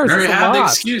 Who cares? They already have the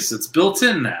excuse. It's built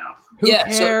in now. Who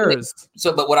cares?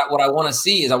 But what I want to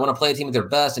see is I want to play a team at their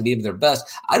best and beat them at their best.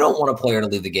 I don't want a player to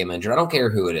leave the game injured. I don't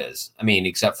care who it is. I mean,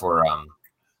 except for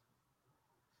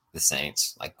the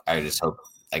Saints. Like, I just hope.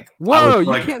 Like, whoa,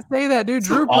 you can't say that, dude.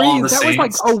 Drew Brees. That was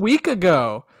like a week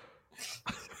ago.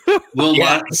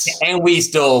 And we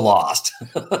still lost.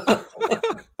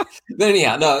 But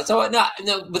anyhow, no. So no.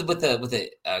 With the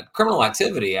criminal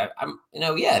activity, I'm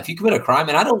if you commit a crime,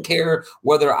 and I don't care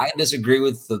whether I disagree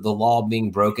with the law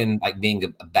being broken, like being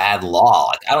a bad law.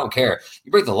 Like, I don't care.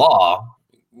 You break the law,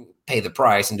 pay the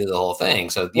price, and do the whole thing.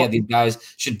 So these guys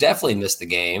should definitely miss the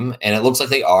game, and it looks like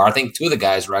they are. I think 2 of the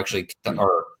guys were actually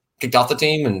kicked off the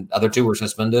team, and other 2 were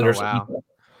suspended or something. Wow.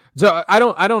 So I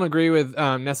don't agree with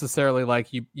necessarily like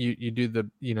you do the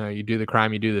you do the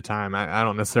crime, you do the time. I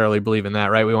don't necessarily believe in that,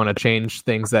 right? We want to change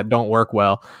things that don't work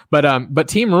well, but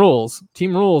team rules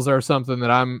are something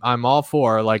that I'm all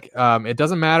for. Like it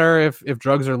doesn't matter if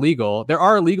drugs are legal. There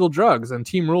are legal drugs, and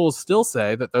team rules still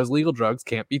say that those legal drugs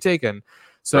can't be taken.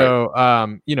 So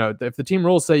if the team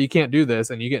rules say you can't do this,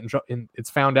 and you get and it's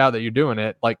found out that you're doing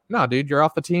it, like, no, dude, you're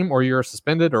off the team or you're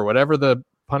suspended or whatever the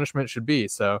punishment should be.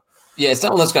 So. Yeah, it's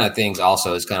not one of those kind of things.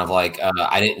 Also, it's kind of like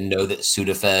I didn't know that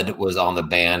Sudafed was on the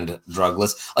banned drug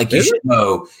list. Like, you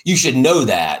should know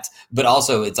that. But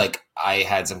also, it's like I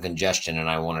had some congestion and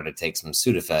I wanted to take some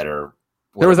Sudafed or.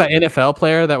 There was that NFL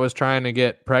player that was trying to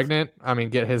get pregnant. I mean,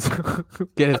 get his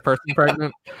person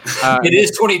pregnant. It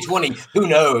is 2020. Who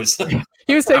knows?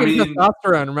 He was taking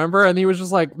testosterone, remember? And he was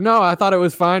just like, "No, I thought it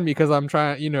was fine because I'm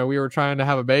trying. We were trying to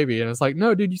have a baby." And it's like,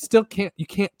 "No, dude, you still can't. You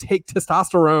can't take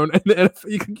testosterone, and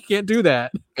you can't do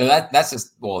that." That's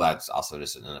also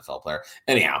just an NFL player.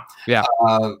 Anyhow, yeah.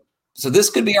 So this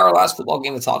could be our last football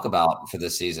game to talk about for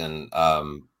this season.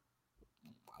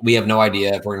 We have no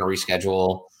idea if we're going to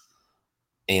reschedule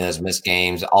any of those missed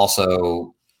games.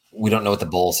 Also, we don't know what the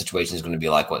bowl situation is going to be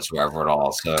like whatsoever at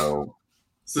all. So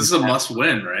this is a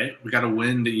must-win, right? We got to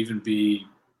win to even be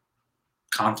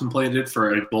contemplated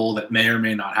for a bowl that may or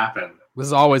may not happen. This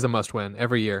is always a must-win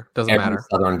every year. Doesn't matter.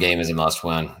 Southern game is a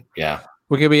must-win. Yeah,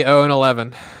 we could be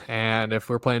 0-11, and if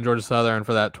we're playing Georgia Southern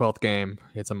for that 12th game,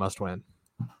 it's a must-win.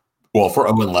 Well, if we're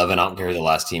 0-11, I don't care who the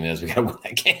last team is. We got to win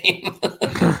that game.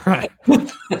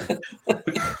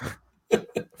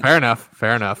 Fair enough.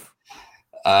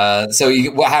 How are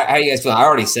you guys feeling? I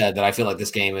already said that I feel like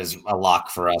this game is a lock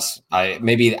for us. I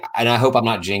hope I'm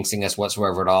not jinxing us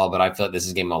whatsoever at all, but I feel like this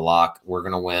is a game of lock. We're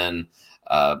going to win.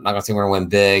 I'm not going to say we're going to win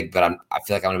big, but I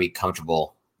feel like I'm going to be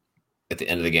comfortable at the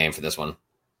end of the game for this one.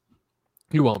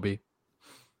 You won't be.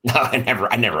 No, I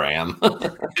never am.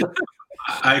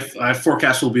 I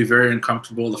forecast we'll be very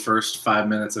uncomfortable the first 5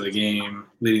 minutes of the game,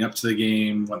 leading up to the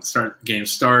game. When the game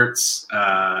starts,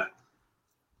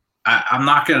 I'm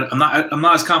not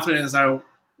as confident as I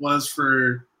was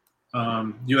for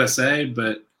USA,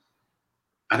 but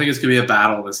I think it's gonna be a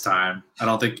battle this time. I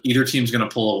don't think either team's gonna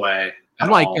pull away. I'm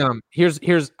like,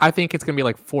 here's. I think it's gonna be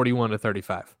like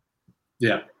 41-35.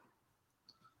 Yeah,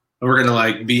 we're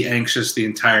gonna be anxious the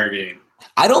entire game.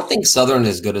 I don't think Southern is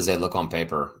as good as they look on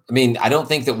paper. I mean, I don't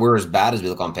think that we're as bad as we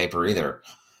look on paper either.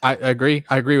 I agree.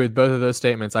 I agree with both of those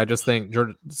statements. I just think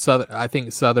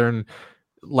Southern,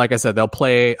 like I said, they'll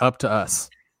play up to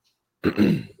us.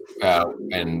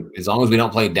 And as long as we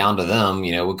don't play down to them,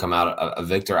 we'll come out a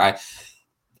victor. I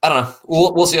don't know.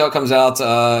 We'll see how it comes out.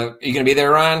 Are you going to be there,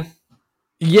 Ryan?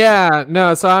 Yeah,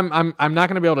 no. So I'm not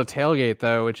going to be able to tailgate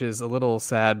though, which is a little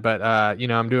sad. But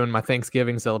I'm doing my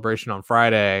Thanksgiving celebration on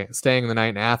Friday, staying the night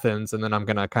in Athens, and then I'm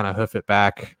going to kind of hoof it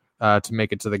back to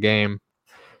make it to the game.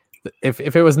 If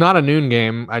it was not a noon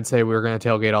game, I'd say we were going to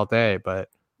tailgate all day. But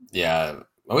yeah,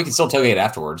 well, we can still tailgate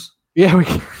afterwards. Yeah, we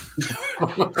can.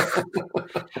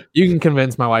 You can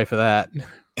convince my wife of that.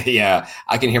 Yeah,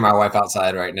 I can hear my wife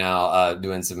outside right now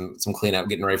doing some cleanup,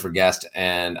 getting ready for guests,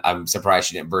 and I'm surprised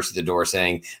she didn't burst through the door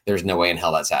saying, "There's no way in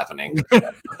hell that's happening."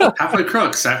 Halfway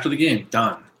crooks after the game,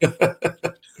 done.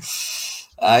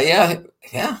 Yeah.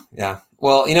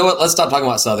 Well, you know what? Let's stop talking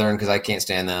about Southern because I can't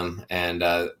stand them. And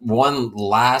one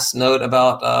last note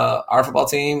about our football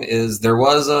team is there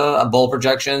was a bowl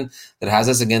projection that has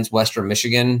us against Western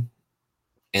Michigan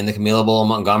in the Camila Bowl in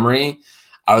Montgomery.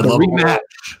 I would love a rematch.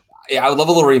 I would love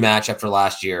a little rematch after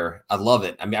last year. I'd love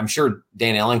it. I mean, I'm sure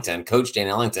Coach Dan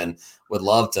Ellington would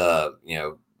love to,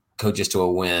 coach us to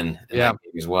a win in that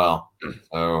game as well.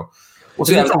 So we'll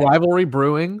see. Is a rivalry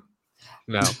brewing?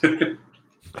 No.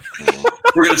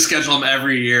 We're going to schedule them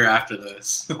every year after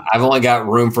this. I've only got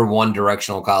room for one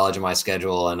directional college in my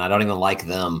schedule, and I don't even like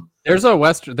them. I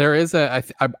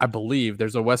believe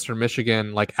there's a Western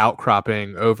Michigan like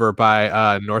outcropping over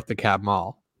by North DeKalb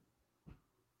Mall.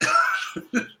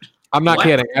 I'm not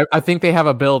kidding. I think they have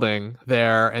a building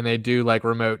there, and they do like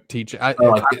remote teaching. I'm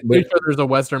pretty sure there's a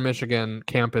Western Michigan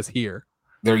campus here.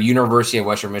 They're University of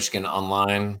Western Michigan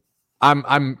online.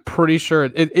 I'm pretty sure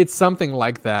it's something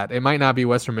like that. It might not be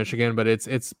Western Michigan, but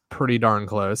it's pretty darn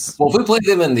close. Well, if we played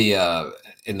them in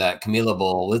that Camila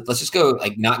Bowl, let's just go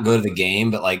not go to the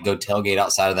game, but go tailgate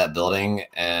outside of that building.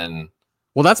 And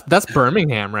well, that's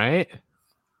Birmingham, right?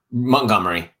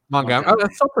 Montgomery. Oh,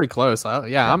 that's still pretty close.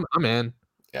 I'm in.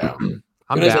 Yeah.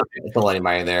 I'm down. Don't let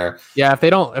anybody there. Yeah, if they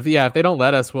don't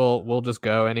let us, we'll just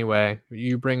go anyway. Get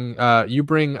your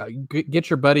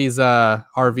buddy's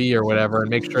RV or whatever, and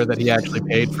make sure that he actually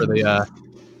paid for the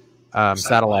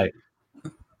satellite.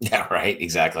 Yeah, right.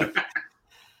 Exactly.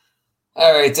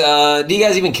 All right. Do you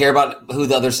guys even care about who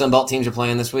the other Sunbelt teams are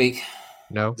playing this week?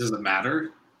 No. Does it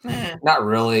matter? Not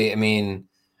really. I mean,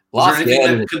 is there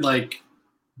anything that could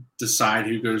decide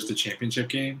who goes to championship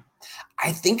game?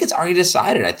 I think it's already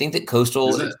decided. I think that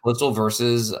Coastal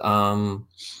versus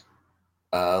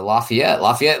Lafayette.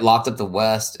 Lafayette locked up the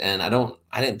West, and I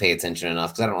didn't pay attention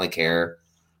enough because I don't really care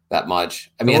that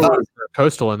much. I mean, I thought it was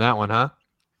Coastal in that one, huh?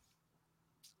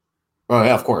 Oh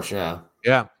yeah, of course, yeah,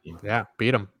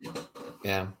 beat them.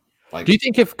 Yeah. Do you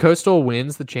think if Coastal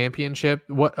wins the championship,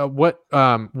 how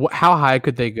high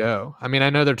could they go? I mean, I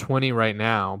know they're 20 right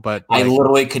now, but I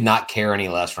literally could not care any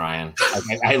less, Ryan.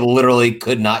 I literally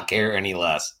could not care any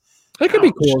less. It could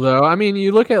be cool though. I mean,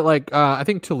 you look at I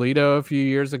think Toledo a few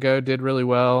years ago did really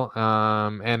well,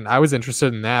 and I was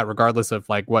interested in that, regardless of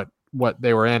what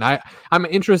they were in. I'm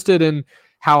interested in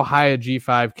how high a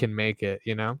G5 can make it.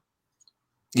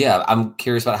 Yeah, I'm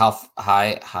curious about how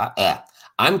high.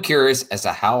 I'm curious as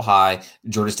to how high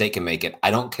Georgia State can make it. I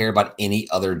don't care about any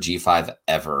other G5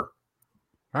 ever.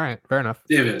 All right, fair enough.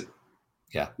 David.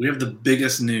 Yeah. We have the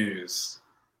biggest news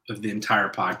of the entire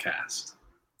podcast.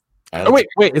 Oh, wait.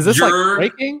 Is this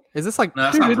breaking? Is this No,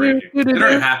 that's not breaking. It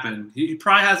already happened. He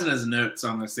probably has it as notes, so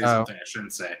I'm going to say something I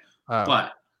shouldn't say.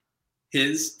 But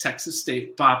his Texas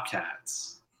State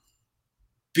Bobcats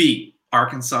beat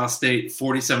Arkansas State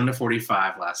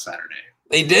 47-45 last Saturday.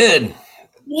 They did.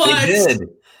 What? They did.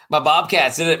 My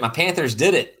Bobcats did it. My Panthers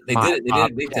did it. They did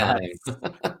it big time.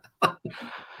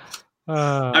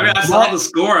 I saw the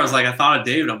score. I was like, I thought of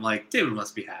David. I'm like, David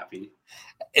must be happy.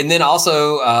 And then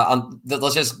also,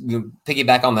 let's just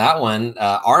piggyback on that one.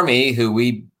 Army, who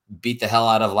we beat the hell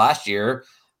out of last year,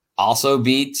 also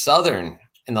beat Southern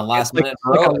in the last minute.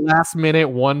 A last minute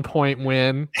 1 point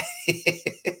win.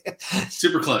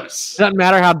 Super close. Doesn't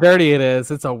matter how dirty it is.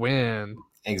 It's a win.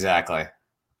 Exactly.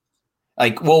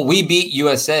 We beat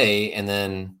USA, and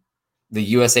then the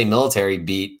USA military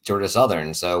beat Georgia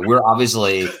Southern. So we're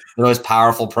obviously the most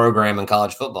powerful program in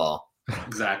college football.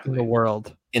 Exactly. In the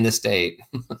world. In the state.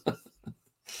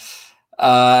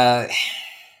 The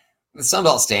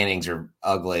Sunbelt standings are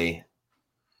ugly.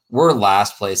 We're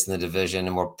last place in the division,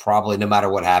 and we're probably, no matter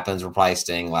what happens, we're probably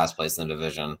staying last place in the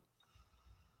division.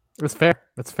 It's fair.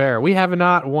 It's fair. We have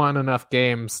not won enough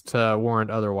games to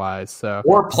warrant otherwise. So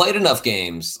Or played enough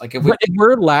games. Like if we, but if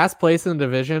we're last place in the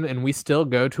division and we still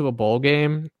go to a bowl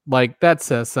game, like that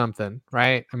says something,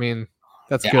 right? I mean,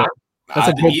 that's Yeah, good. That's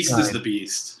a The good East sign. is the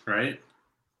beast, right?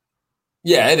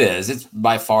 yeah, it is. It's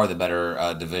by far the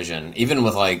better division, even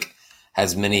with like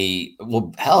has many.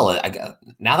 Well, hell,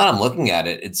 now that I'm looking at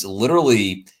it, it's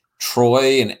literally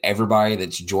Troy and everybody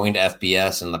that's joined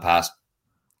FBS in the past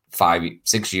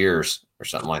 5-6 years or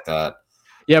something like that.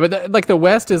 Yeah, but like the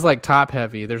West is like top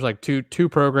heavy. There's like two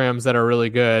programs that are really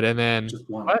good, and then Just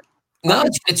one. What? No,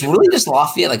 it's really just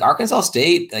Lafayette. Like Arkansas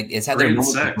State, like it's had their 3 and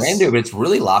moments of 6. grandeur, but it's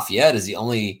really Lafayette is the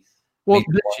only. well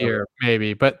major this player. year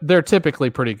maybe, but they're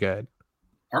typically pretty good.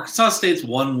 Arkansas State's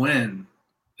one win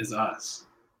is us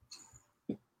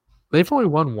They've only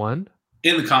won one.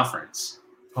 in the conference.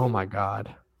 Oh my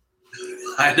god.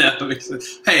 I know.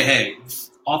 Hey,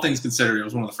 all things considered, it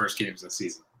was one of the first games of the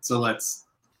season. So let's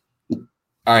All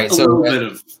right, a so little bit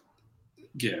of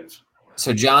give.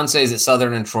 So John says that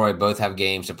Southern and Troy both have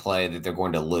games to play that they're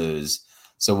going to lose.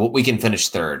 So we can finish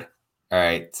third. All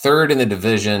right. Third in the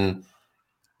division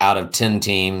out of 10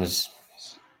 teams.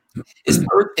 Is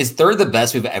third the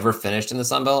best we've ever finished in the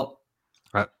Sun Belt?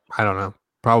 I don't know.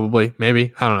 Probably.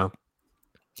 Maybe. I don't know.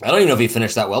 I don't even know if he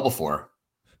finished that well before.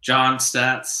 John,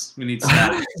 stats. We need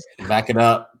stats. Back it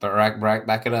up, but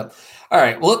back it up. All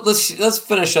right. Well, let's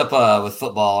finish up with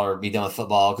football or be done with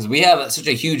football because we have such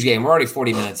a huge game. We're already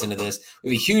 40 minutes into this.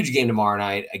 We have a huge game tomorrow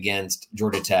night against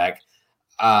Georgia Tech.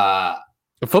 A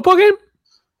football game?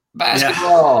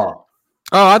 Basketball.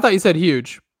 Oh, I thought you said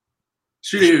huge.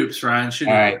 Shoot hoops, Ryan. Shoot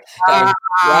All right,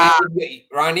 hoops.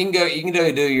 Ryan, you can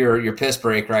go do your piss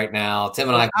break right now. Tim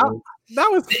and I. That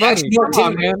was funny. Actually, you know what, Come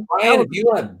on, Tim, man. Ryan, if you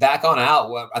want to back on out,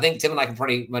 well, I think Tim and I can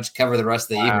pretty much cover the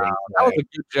rest of the evening. That was a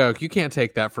good joke. You can't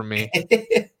take that from me.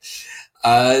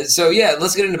 So yeah,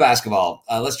 let's get into basketball.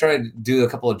 Let's try to do a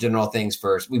couple of general things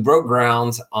first. We broke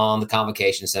ground on the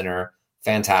Convocation Center.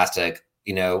 Fantastic.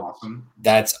 You know, Awesome.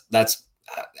 that's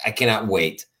I cannot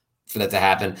wait for that to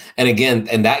happen. And again,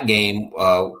 in that game,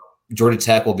 Georgia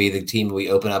Tech will be the team we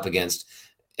open up against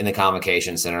in the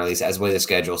Convocation Center, at least as the way the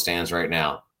schedule stands right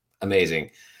now. Amazing.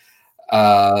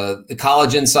 The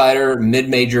College Insider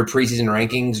mid-major preseason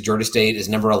rankings, Georgia State is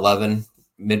number 11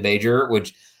 mid-major,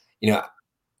 which, you know,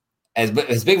 as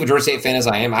big of a Georgia State fan as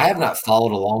I am, I have not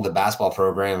followed along the basketball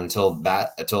program until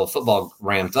football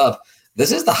ramped up.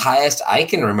 This is the highest I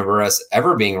can remember us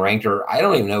ever being ranked, or I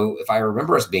don't even know if I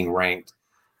remember us being ranked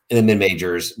in the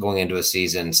mid-majors going into a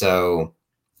season. So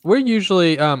we're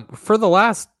usually for the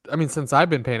last, I mean, since I've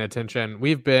been paying attention,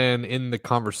 we've been in the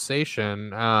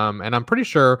conversation. And I'm pretty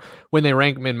sure when they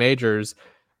rank mid-majors,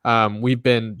 we've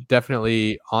been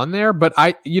definitely on there. But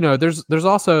there's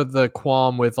also the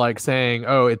qualm with like saying,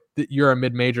 oh, you're a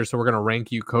mid-major, so we're going to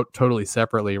rank you totally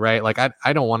separately, right? Like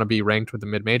I don't want to be ranked with the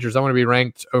mid-majors. I want to be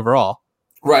ranked overall.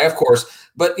 Right, of course,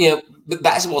 but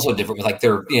basketball's so different with like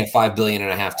their 5.5 billion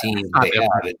teams they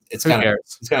have. It's kind of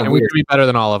and weird. we could be better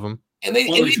than all of them. And they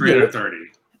Only do it. 330.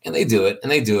 And they do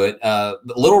it.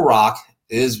 But Little Rock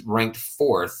is ranked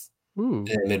 4th Ooh.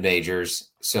 in mid majors,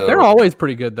 so They're always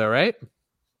pretty good though, right?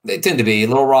 they tend to be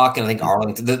Little Rock and I think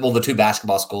Arlington. The two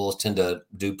basketball schools tend to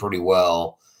do pretty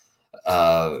well.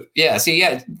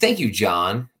 Thank you,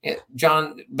 John. Yeah,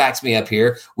 John backs me up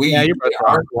here. We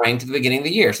aren't ranked at the beginning of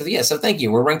the year, so thank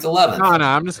you. We're ranked 11th. No,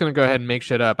 I'm just gonna go ahead and make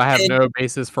shit up. I have no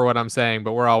basis for what I'm saying,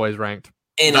 but we're always ranked.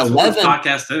 And That's what this 11th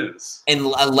podcast is. and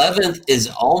 11th is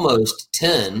almost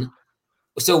 10.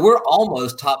 So we're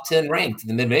almost top 10 ranked in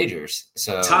the mid majors.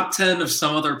 So Top 10 of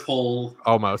some other poll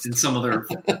Almost in some other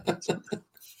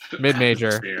mid-major.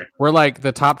 atmosphere. We're like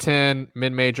the top 10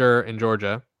 mid-major in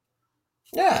Georgia.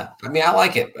 yeah, I mean, I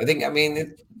like it.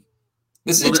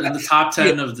 This is In the top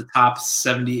 10 of the top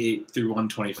 78 through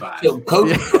 125. So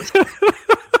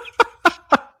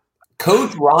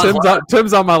Coach Ron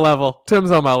Tim's on my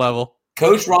level.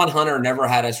 Coach Ron Hunter never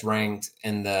had us ranked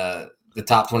in the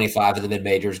top 25 of the mid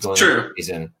majors going into the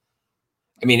season.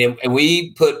 I mean, and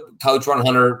we put Coach Ron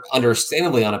Hunter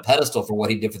understandably on a pedestal for what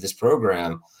he did for this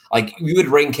program. Like we would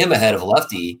rank him ahead of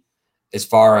Lefty as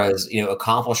far as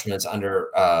accomplishments under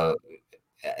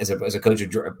as a coach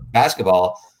of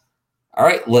basketball. All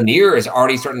right, Lanier is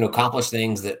already starting to accomplish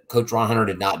things that Coach Ron Hunter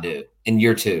did not do in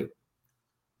year 2.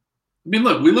 I mean,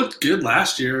 look, we looked good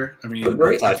last year. I mean, for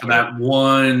that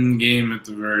one game at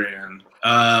the very end.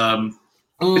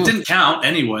 It didn't count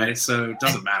anyway, so it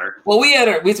doesn't matter. Well, we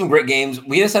had some great games.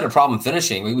 We just had a problem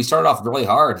finishing. We started off really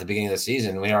hard at the beginning of the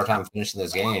season. We had our time finishing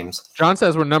those games. John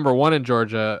says we're number 1 in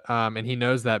Georgia, and he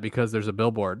knows that because there's a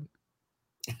billboard.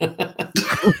 You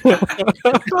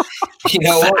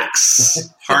know what?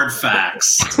 Facts. Hard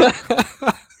facts.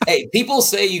 Hey, people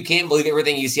say you can't believe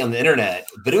everything you see on the internet,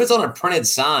 but if it's on a printed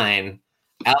sign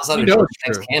outside of Georgia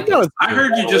Tech's campus, I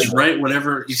heard you just write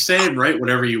whatever you say and write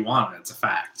whatever you want. It's a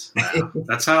fact. Now.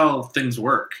 That's how things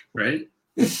work, right?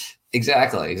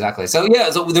 Exactly. So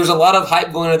there's a lot of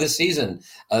hype going into this season.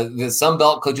 The Sun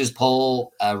Belt coaches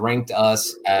poll ranked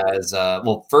us as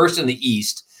first in the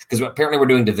East, because apparently we're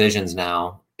doing divisions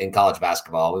now in college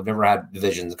basketball. We've never had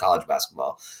divisions in college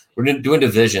basketball. We're doing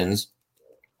divisions.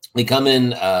 We come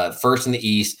in first in the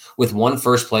East with one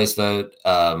first place vote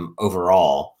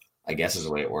overall, I guess is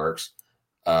the way it works.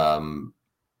 Little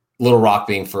Rock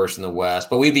being first in the West,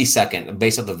 but we'd be second.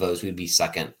 Based on the votes, we'd be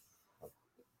second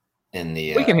in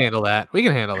the. We can handle that.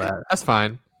 That's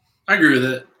fine. I agree with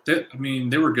it.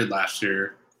 They were good last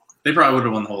year. They probably would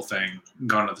have won the whole thing and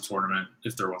gone to the tournament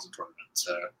if there was a tournament.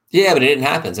 So yeah, but it didn't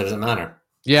happen, so it doesn't matter.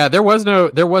 Yeah, there was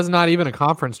not even a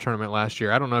conference tournament last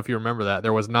year. I don't know if you remember that.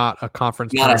 There was not a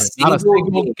conference tournament. Not a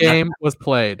single game was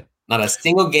played. Not a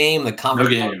single game the conference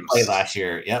played last last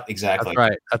year. Yep, exactly.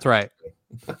 That's right.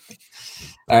 All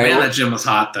right, man, that gym was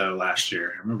hot though last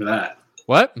year. I remember that.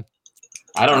 What?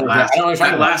 I don't know.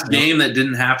 That last game that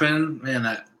didn't happen, man,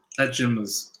 that gym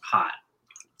was hot.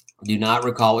 Do not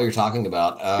recall what you're talking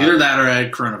about. Either that or I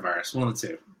had coronavirus. One of the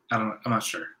two. I'm not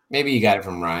sure. Maybe you got it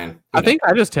from Ryan. I think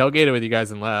I just tailgated with you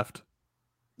guys and left.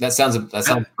 That sounds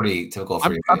pretty typical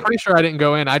for you. I'm pretty sure I didn't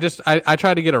go in. I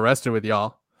tried to get arrested with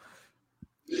y'all.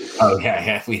 Oh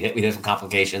yeah. We did some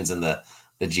complications in the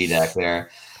G deck there.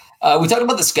 We talked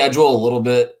about the schedule a little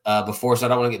bit before, so I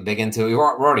don't want to get big into it.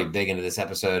 We're already big into this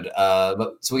episode.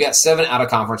 So we got 7 out of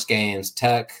conference games: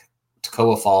 Tech,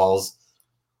 Toccoa Falls,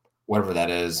 whatever that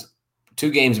is.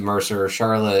 2 games: Mercer,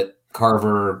 Charlotte,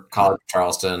 Carver, College of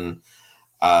Charleston.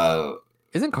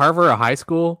 Isn't Carver a high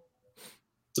school?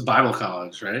 It's a Bible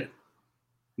college, right?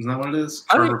 Isn't that what it is?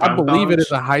 I believe it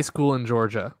is a high school in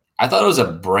Georgia. I thought it was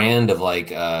a brand of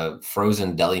like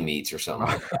frozen deli meats or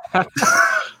something.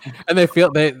 And they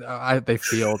field. I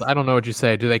don't know what you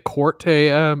say. Do they court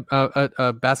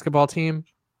a basketball team?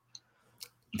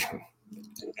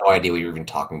 No idea what you're even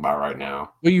talking about right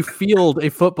now. Well, you field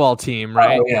a football team,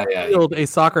 right? Oh, yeah. You field a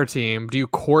soccer team. Do you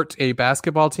court a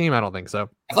basketball team? I don't think so.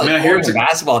 I feel like a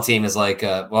basketball team is like,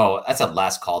 that's a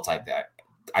last call type guy.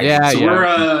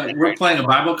 We're playing a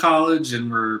Bible college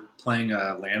and we're playing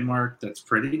a landmark that's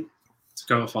pretty.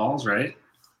 Toccoa Falls, right?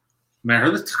 I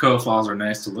heard the Toccoa Falls are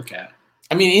nice to look at.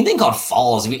 Anything called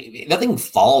falls, nothing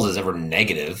falls is ever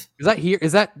negative. Is that here?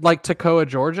 Is that like Toccoa,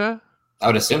 Georgia? I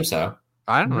would assume so.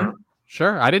 I don't know.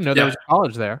 Sure. I didn't know there was a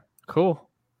college there. Cool.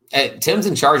 Hey, Tim's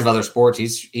in charge of other sports. He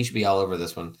should be all over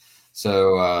this one.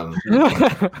 So,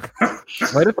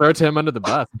 way to throw Tim under the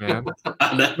bus, man.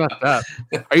 That's messed up.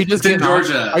 Are you just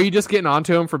getting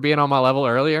onto him for being on my level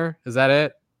earlier? Is that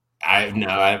it?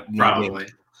 Probably.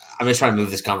 I'm just trying to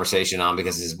move this conversation on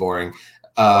because it's boring.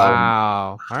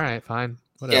 Wow. All right, fine.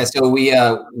 Whatever. Yeah. So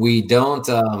we don't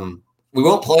we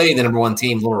won't play the number 1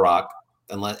 team, Little Rock,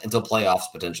 until playoffs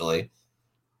potentially.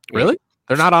 Really?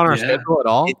 They're not on our schedule at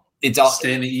all. It's all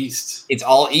stay in the East. It's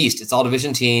all East. It's all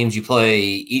division teams. You play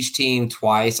each team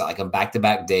twice, like on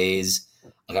back-to-back days.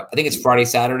 Like I think it's Friday,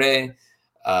 Saturday.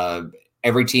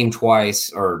 Every team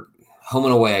twice, or home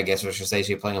and away, I guess I should say. So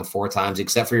you're playing them 4 times,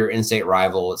 except for your in-state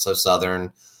rival. It's so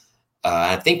Southern.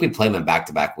 I think we play them in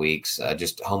back-to-back weeks,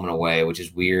 just home and away, which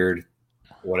is weird.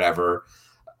 Whatever.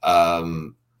 That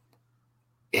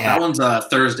one's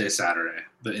Thursday, Saturday.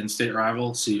 The in-state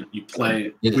rival. So we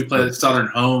play Southern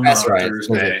home on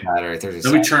Thursday. Thursday,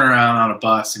 then we turn around on a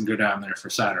bus and go down there for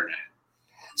Saturday.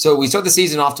 So we start the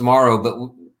season off tomorrow, but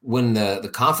when the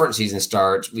conference season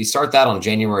starts, we start that on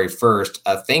January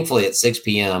 1st. Thankfully at 6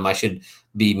 p.m. I should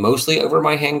be mostly over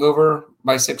my hangover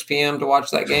by 6 p.m. to watch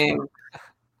that game.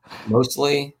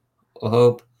 Mostly, I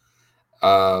hope.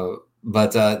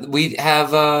 But we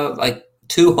have like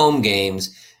 2 home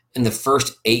games in the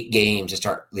first 8 games to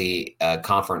start the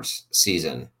conference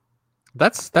season.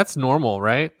 That's normal,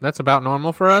 right? That's about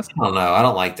normal for us. I don't know. I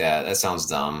don't like that. That sounds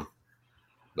dumb.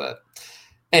 But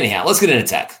anyhow, let's get into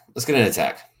Tech.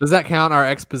 Does that count our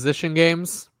exposition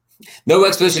games? No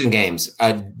exposition games.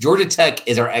 Georgia Tech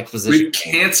is our exposition. We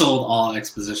canceled all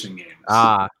exposition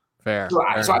games. Fair. So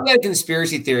I've got a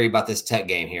conspiracy theory about this Tech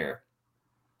game here.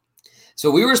 So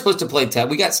we were supposed to play Tech.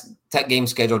 We got Tech games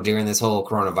scheduled during this whole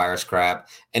coronavirus crap,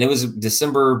 and it was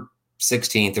December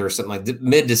 16th or something like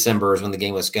mid-December is when the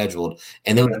game was scheduled.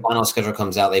 And then when the final schedule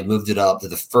comes out, they've moved it up to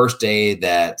the first day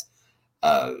that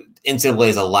NCAA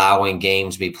is allowing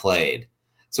games to be played.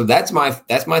 So that's my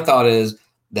thought is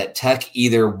that Tech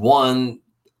either one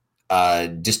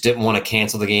just didn't want to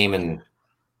cancel the game and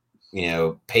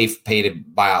pay to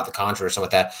buy out the contract or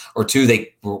something like that. Or 2,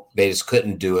 they just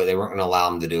couldn't do it. They weren't going to allow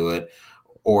them to do it.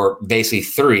 Or basically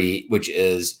 3, which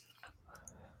is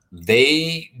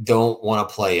they don't want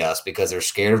to play us because they're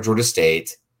scared of Georgia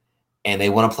State, and they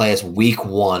want to play us week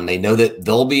 1. They know that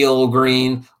they'll be a little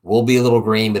green, we'll be a little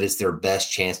green, but it's their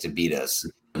best chance to beat us.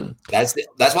 That's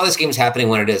why this game is happening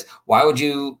when it is. Why would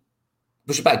you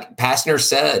push it back? Pastner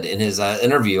said in his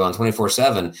interview on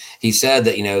 24/7, he said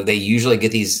that they usually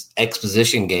get these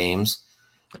exposition games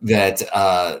that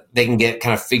they can get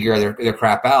kind of figure their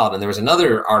crap out. And there was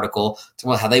another article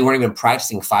talking about how they weren't even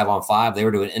practicing 5-on-5. They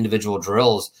were doing individual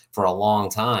drills for a long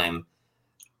time.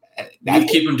 You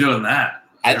keep them doing that.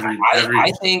 I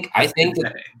think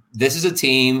that this is a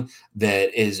team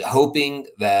that is hoping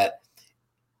that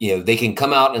they can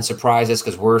come out and surprise us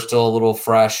because we're still a little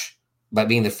fresh by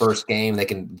being the first game.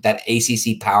 That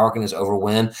ACC power can just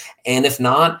overwin, and if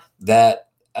not, that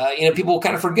people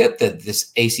kind of forget that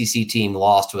this ACC team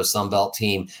lost to a Sun Belt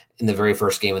team in the very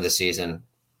first game of the season.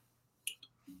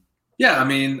 Yeah, I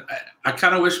mean, I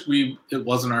kind of wish it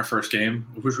wasn't our first game.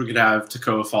 I wish we could have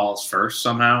Toccoa Falls first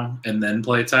somehow and then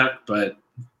play Tech, but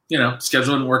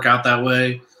schedule didn't work out that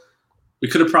way. We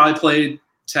could have probably played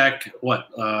Tech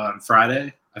on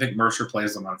Friday. I think Mercer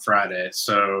plays them on Friday,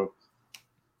 so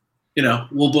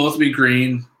we'll both be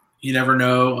green. You never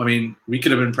know. I mean, we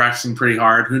could have been practicing pretty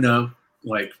hard. Who knows?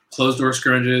 Like closed door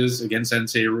scrimmages against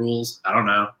NCAA rules. I don't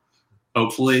know.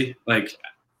 Hopefully,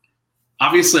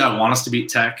 obviously, I want us to beat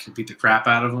Tech, beat the crap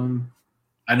out of them.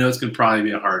 I know it's going to probably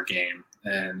be a hard game,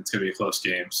 and it's going to be a close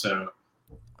game. So,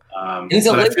 it's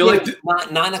a late I feel like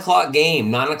 9:00 game.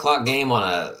 9:00 game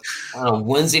on a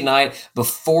Wednesday night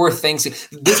before Thanksgiving.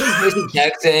 This is basically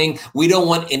Tech saying we don't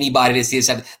want anybody to see this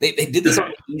happen. They did this on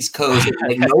the East Coast.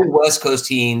 No West Coast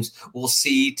teams will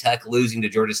see Tech losing to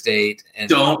Georgia State. And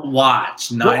don't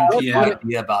watch 9 p.m. I don't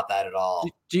idea about that at all.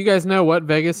 Do you guys know what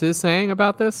Vegas is saying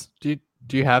about this? Do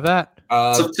you have that?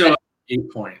 It's up to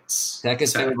 8 points. Tech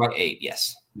is favored by 8.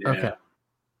 Yes. Yeah. Okay.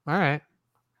 All right.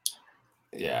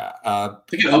 Yeah. I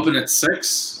think it opened at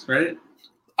 6, right?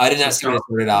 I did not see what it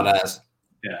started out as.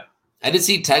 Yeah. I did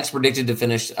see Tech's predicted to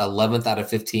finish 11th out of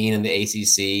 15 in the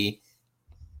ACC.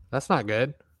 That's not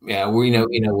good. Yeah,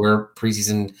 we're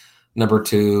preseason number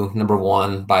 2, number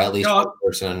 1 by at least one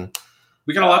person.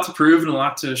 We got a lot to prove and a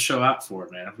lot to show out for,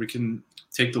 man. If we can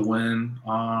take the win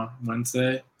on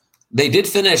Wednesday. They did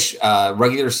finish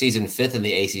regular season 5th in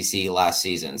the ACC last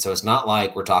season, so it's not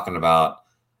like we're talking about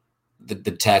the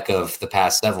Tech of the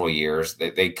past several years.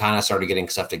 They kind of started getting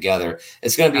stuff together.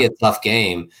 It's going to be a tough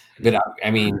game, but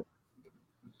I mean,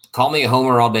 call me a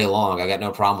homer all day long. I got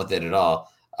no problem with it at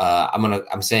all.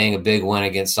 I'm saying a big win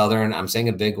against Southern. I'm saying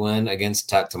a big win against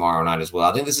Tech tomorrow night as well.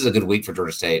 I think this is a good week for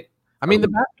Georgia State. I mean, the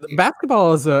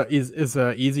basketball is a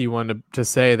easy one to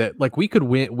say that we could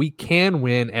win. We can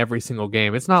win every single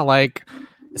game. It's not like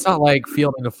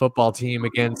fielding a football team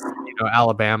against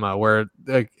Alabama where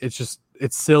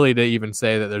it's silly to even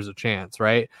say that there's a chance,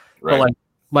 right? But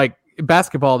like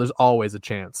basketball, there's always a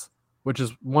chance, which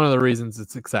is one of the reasons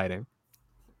it's exciting.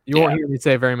 You won't hear me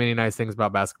say very many nice things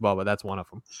about basketball, but that's one of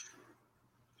them.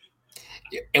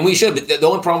 And we should. But the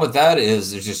only problem with that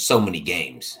is there's just so many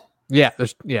games. Yeah, There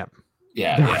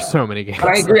are so many games. But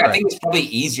I agree. I think it's probably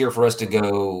easier for us to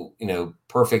go,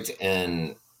 perfect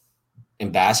in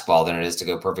basketball than it is to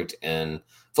go perfect in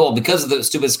football because of the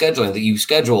stupid scheduling that you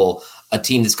schedule a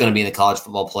team that's going to be in the college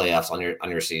football playoffs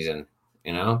on your season.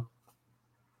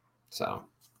 So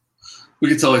we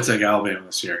could totally take Alabama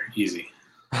this year, easy.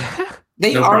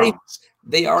 They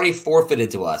already forfeited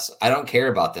to us. I don't care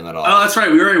about them at all. Oh, that's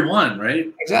right. We already won,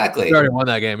 right? Exactly. We already won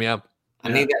that game. Yeah. I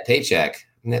need that paycheck.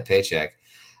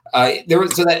 There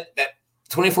was that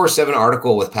 24/7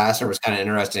 article with Pastner was kind of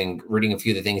interesting. Reading a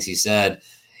few of the things he said,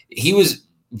 he was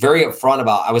very upfront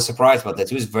about. I was surprised about this.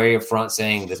 He was very upfront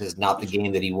saying this is not the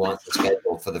game that he wants to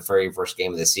schedule for the very first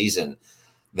game of the season.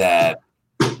 That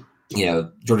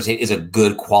Georgia State is a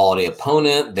good quality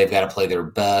opponent. They've got to play their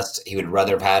best. He would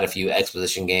rather have had a few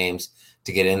exposition games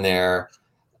to get in there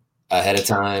ahead of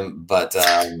time, but.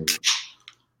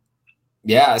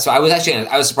 Yeah, so I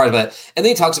was surprised by that. And then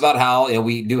he talks about how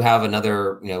we do have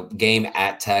another game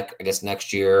at Tech, I guess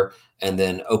next year, and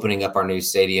then opening up our new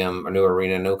stadium, our new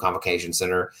arena, no convocation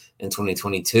center in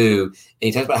 2022. And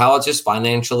he talks about how it just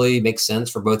financially makes sense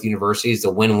for both universities,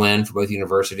 the win-win for both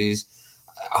universities.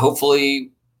 Hopefully,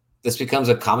 this becomes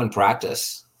a common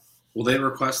practice. Will they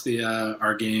request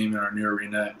our game in our new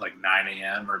arena at 9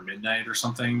 a.m. or midnight or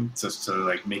something just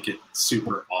to make it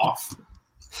super off?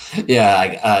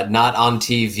 Yeah, not on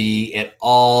TV at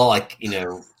all.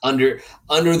 under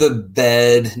the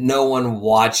bed, no one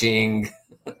watching.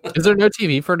 Is there no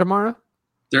TV for tomorrow?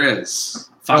 There is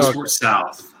Fox Oh, Sports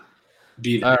South.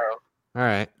 Beat it. All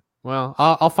right. Well,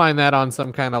 I'll find that on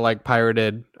some kind of like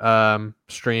pirated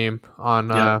stream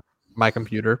on my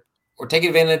computer. Or take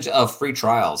advantage of free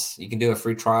trials. You can do a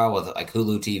free trial with like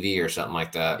Hulu TV or something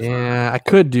like that. Yeah, I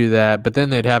could do that, but then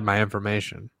they'd have my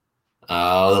information.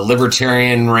 Oh, the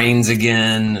libertarian reigns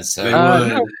again. So They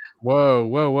no. would.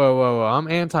 Whoa. I'm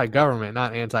anti-government,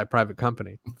 not anti-private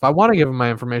company. If I want to give them my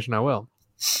information, I will.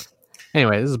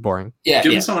 Anyway, this is boring. yeah,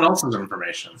 Give yeah. them someone else's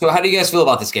information. So how do you guys feel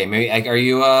about this game? Maybe like, are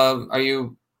you?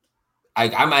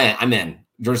 I'm in.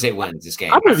 Georgia State wins this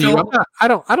game. I'm with I you.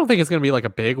 feel- I don't think it's going to be like a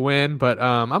big win, but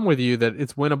I'm with you that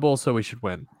it's winnable, so we should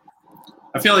win.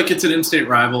 I feel like it's an in-state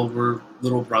rival. We're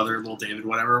little brother, little David,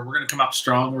 whatever. We're gonna come out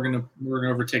strong. We're gonna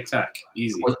overtake Tech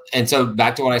easy. And so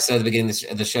back to what I said at the beginning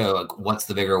of the show. Like, what's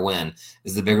the bigger win?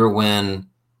 Is the bigger win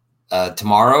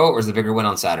tomorrow, or is the bigger win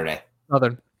on Saturday?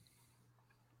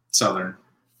 Southern.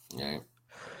 Yeah.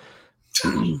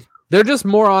 They're just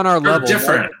more on our They're level.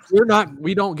 different.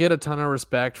 We don't get a ton of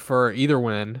respect for either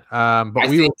win, but I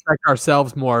we think- respect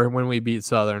ourselves more when we beat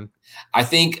Southern. I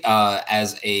think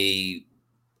as a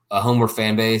Homer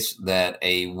fan base, that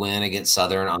a win against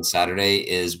Southern on Saturday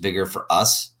is bigger for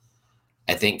us.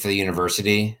 I think for the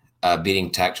university,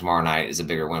 beating Tech tomorrow night is a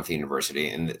bigger win for the university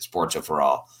and the sports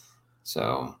overall.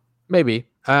 So Maybe.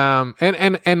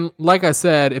 And like I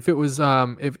said, if it was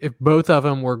if both of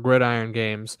them were gridiron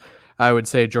games, I would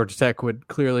say Georgia Tech would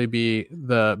clearly be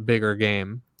the bigger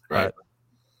game. right.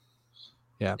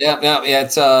 Yeah. Yeah.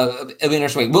 It's it'll be an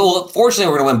interesting week. Well,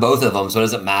 fortunately, we're going to win both of them, so it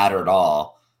doesn't matter at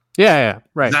all. Yeah,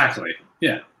 right. Exactly.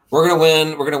 Yeah. We're going to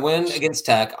win. We're going to win against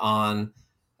Tech on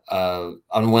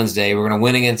Wednesday. We're going to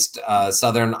win against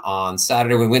Southern on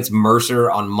Saturday. We win against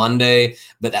Mercer on Monday,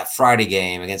 but that Friday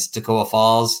game against Toccoa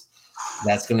Falls,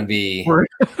 that's going to be We're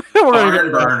gonna Barn get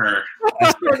wrecked. burner.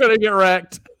 We're gonna get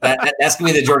wrecked. that's going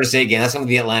to be the Georgia State game. That's going to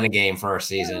be the Atlanta game for our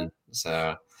season.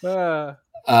 So. Uh,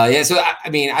 So I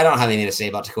mean, I don't have anything to say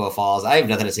about Toccoa Falls. I have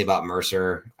nothing to say about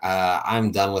Mercer.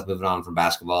 I'm done with moving on from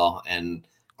basketball and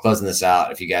closing this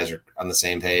out. If you guys are on the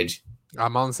same page,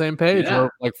 I'm on the same page. Yeah. We're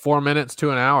like 4 minutes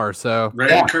to an hour. So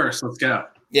Ready Yeah. to curse. Let's go.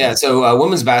 yeah. So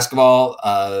women's basketball.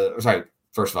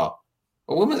 First of all,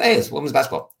 it's women's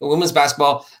basketball. Women's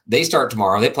basketball. They start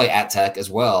tomorrow. They play at Tech as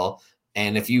well.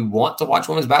 And if you want to watch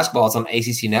women's basketball, it's on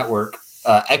ACC Network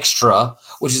Extra,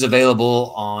 which is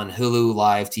available on Hulu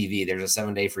Live TV. There's a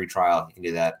 7-day free trial. You can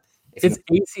do that. If it's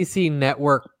ACC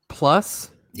Network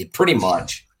Plus, pretty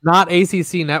much. not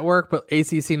ACC Network, but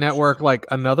ACC Network like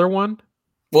another one.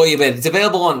 Well, yeah, but it's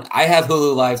available on. I have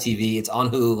Hulu Live TV. It's on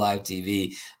Hulu Live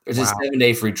TV. There's a Wow.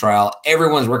 7-day free trial.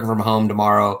 Everyone's working from home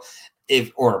tomorrow,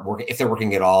 if they're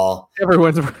working at all.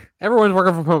 Everyone's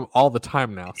working from home all the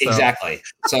time now. So. Exactly.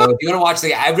 So if you want to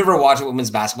watch I've never watched a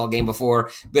women's basketball game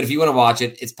before, but if you want to watch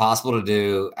it, it's possible to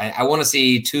do. I want to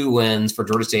see 2 wins for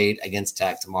Georgia State against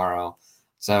Tech tomorrow.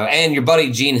 So, and your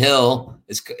buddy Gene Hill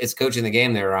is coaching the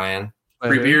game there, Ryan. Wait,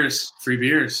 Free who? beers. Free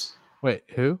beers. Wait,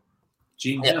 who?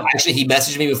 Gene Yeah, Hill. actually, he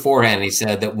messaged me beforehand. And he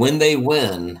said that when they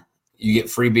win, you get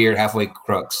free beer at Halfway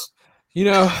Crooks. You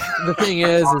know, the thing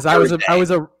is I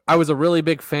was a really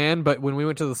big fan, but when we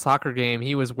went to the soccer game,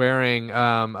 he was wearing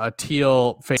a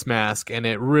teal face mask, and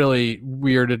it really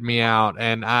weirded me out.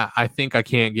 And I think I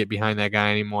can't get behind that guy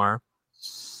anymore.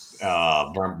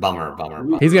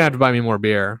 Bummer. He's gonna have to buy me more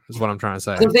beer. Is what I'm trying to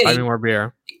say. Okay. Buy me more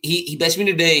beer. He messaged me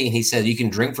today and he said you can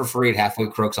drink for free at Halfway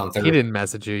Crooks on He Thursday. didn't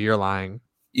message you. You're lying.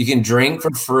 You can drink for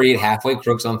free at Halfway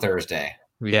Crooks on Thursday.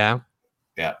 Yeah.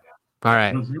 Yeah. All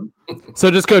right. Mhm.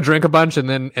 So just go drink a bunch and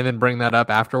then bring that up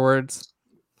afterwards.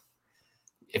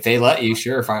 If they let you,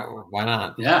 sure. Why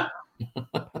not? Yeah.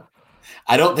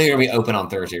 I don't think they're gonna be open on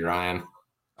Thursday, Ryan.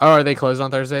 Oh, are they closed on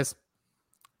Thursdays?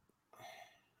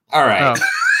 All right.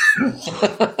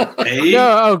 Hey. No.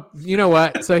 Oh, you know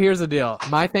what? So here's the deal.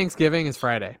 My Thanksgiving is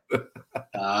Friday.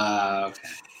 Okay.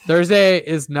 Thursday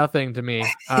is nothing to me.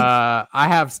 I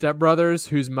have stepbrothers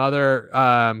whose mother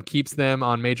keeps them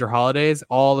on major holidays.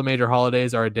 All the major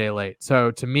holidays are a day late.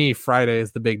 So to me, Friday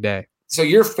is the big day. So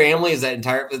your family is that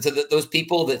entire? So those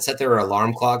people that set their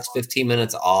alarm clocks 15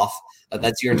 minutes off.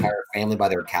 That's your entire family by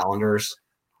their calendars.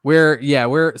 We're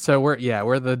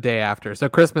the day after. So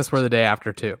Christmas we're the day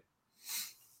after too.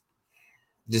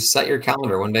 Just set your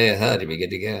calendar one day ahead. You'll be good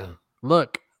to go.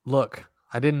 Look.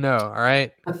 I didn't know. All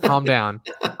right. Calm down.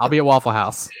 I'll be at Waffle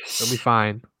House. It'll be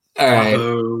fine. All right.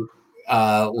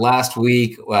 Uh-oh. Last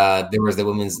week there was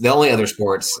the only other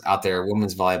sports out there,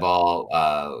 women's volleyball,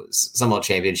 Sunbelt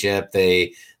Championship.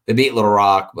 They beat Little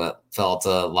Rock, but fell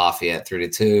to Lafayette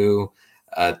 3-2.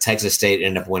 Texas State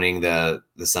ended up winning the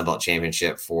Sun Belt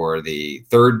Championship for the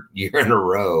third year in a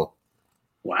row.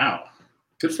 Wow.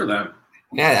 Good for them.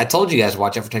 Yeah, I told you guys to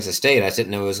watch out for Texas State. I just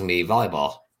didn't know it was going to be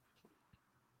volleyball.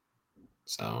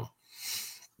 So,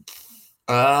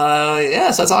 so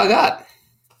that's all I got.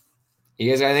 You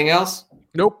guys got anything else?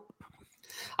 Nope.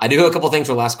 I do have a couple things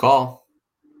for last call.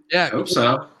 Yeah, I hope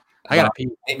so. I got to pee.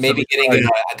 Maybe getting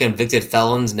a convicted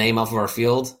felon's name off of our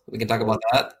field. We can talk about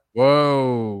that.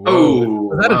 Whoa. Oh,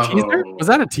 was that a teaser? Was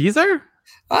that a teaser?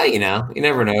 You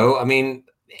never know. I mean,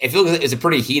 I feel like it's a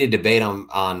pretty heated debate on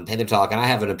Panther Talk, and I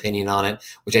have an opinion on it,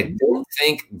 which I don't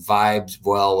think vibes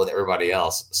well with everybody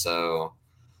else. So,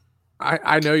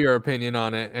 I know your opinion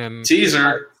on it, and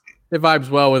teaser. It vibes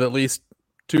well with at least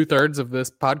 2/3 of this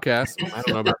podcast. I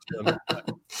don't know about you.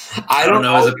 I don't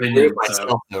know his opinion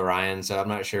myself, though, Ryan. So I'm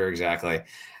not sure exactly.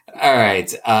 All right.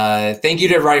 Thank you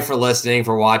to everybody for listening,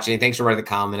 for watching. Thanks for everybody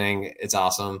commenting. It's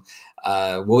awesome.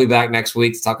 We'll be back next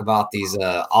week to talk about these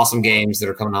awesome games that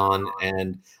are coming on.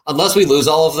 And unless we lose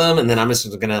all of them, and then I'm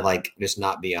just gonna just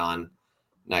not be on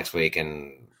next week,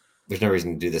 and there's no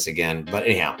reason to do this again. But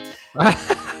anyhow,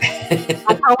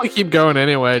 I'll probably keep going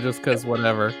anyway, just because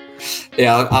whatever.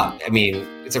 Yeah, I mean,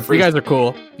 it's a free. You guys are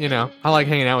cool. I like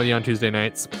hanging out with you on Tuesday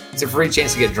nights. It's a free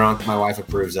chance to get drunk. My wife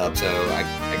approves of, so I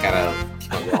gotta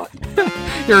keep on going.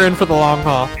 You're in for the long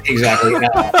haul. Exactly.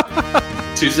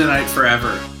 Tuesday night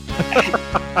forever.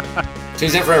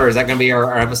 Tuesday night forever. Is that going to be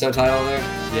our episode title there?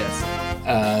 Yes.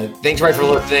 Thanks, everybody, for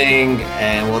listening,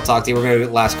 and we'll talk to you. We're going to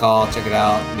do last call. Check it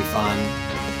out. It'll be fun.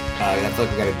 I feel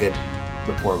like we got a good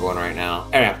rapport going right now.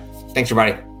 Anyway, thanks,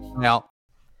 everybody. Yeah.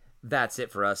 That's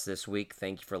it for us this week.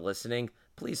 Thank you for listening.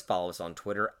 Please follow us on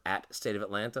Twitter at State of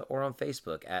Atlanta or on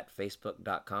Facebook at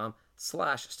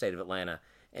facebook.com/State of Atlanta.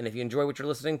 And if you enjoy what you're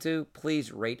listening to,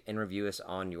 please rate and review us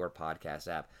on your podcast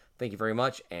app. Thank you very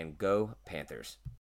much, and go Panthers.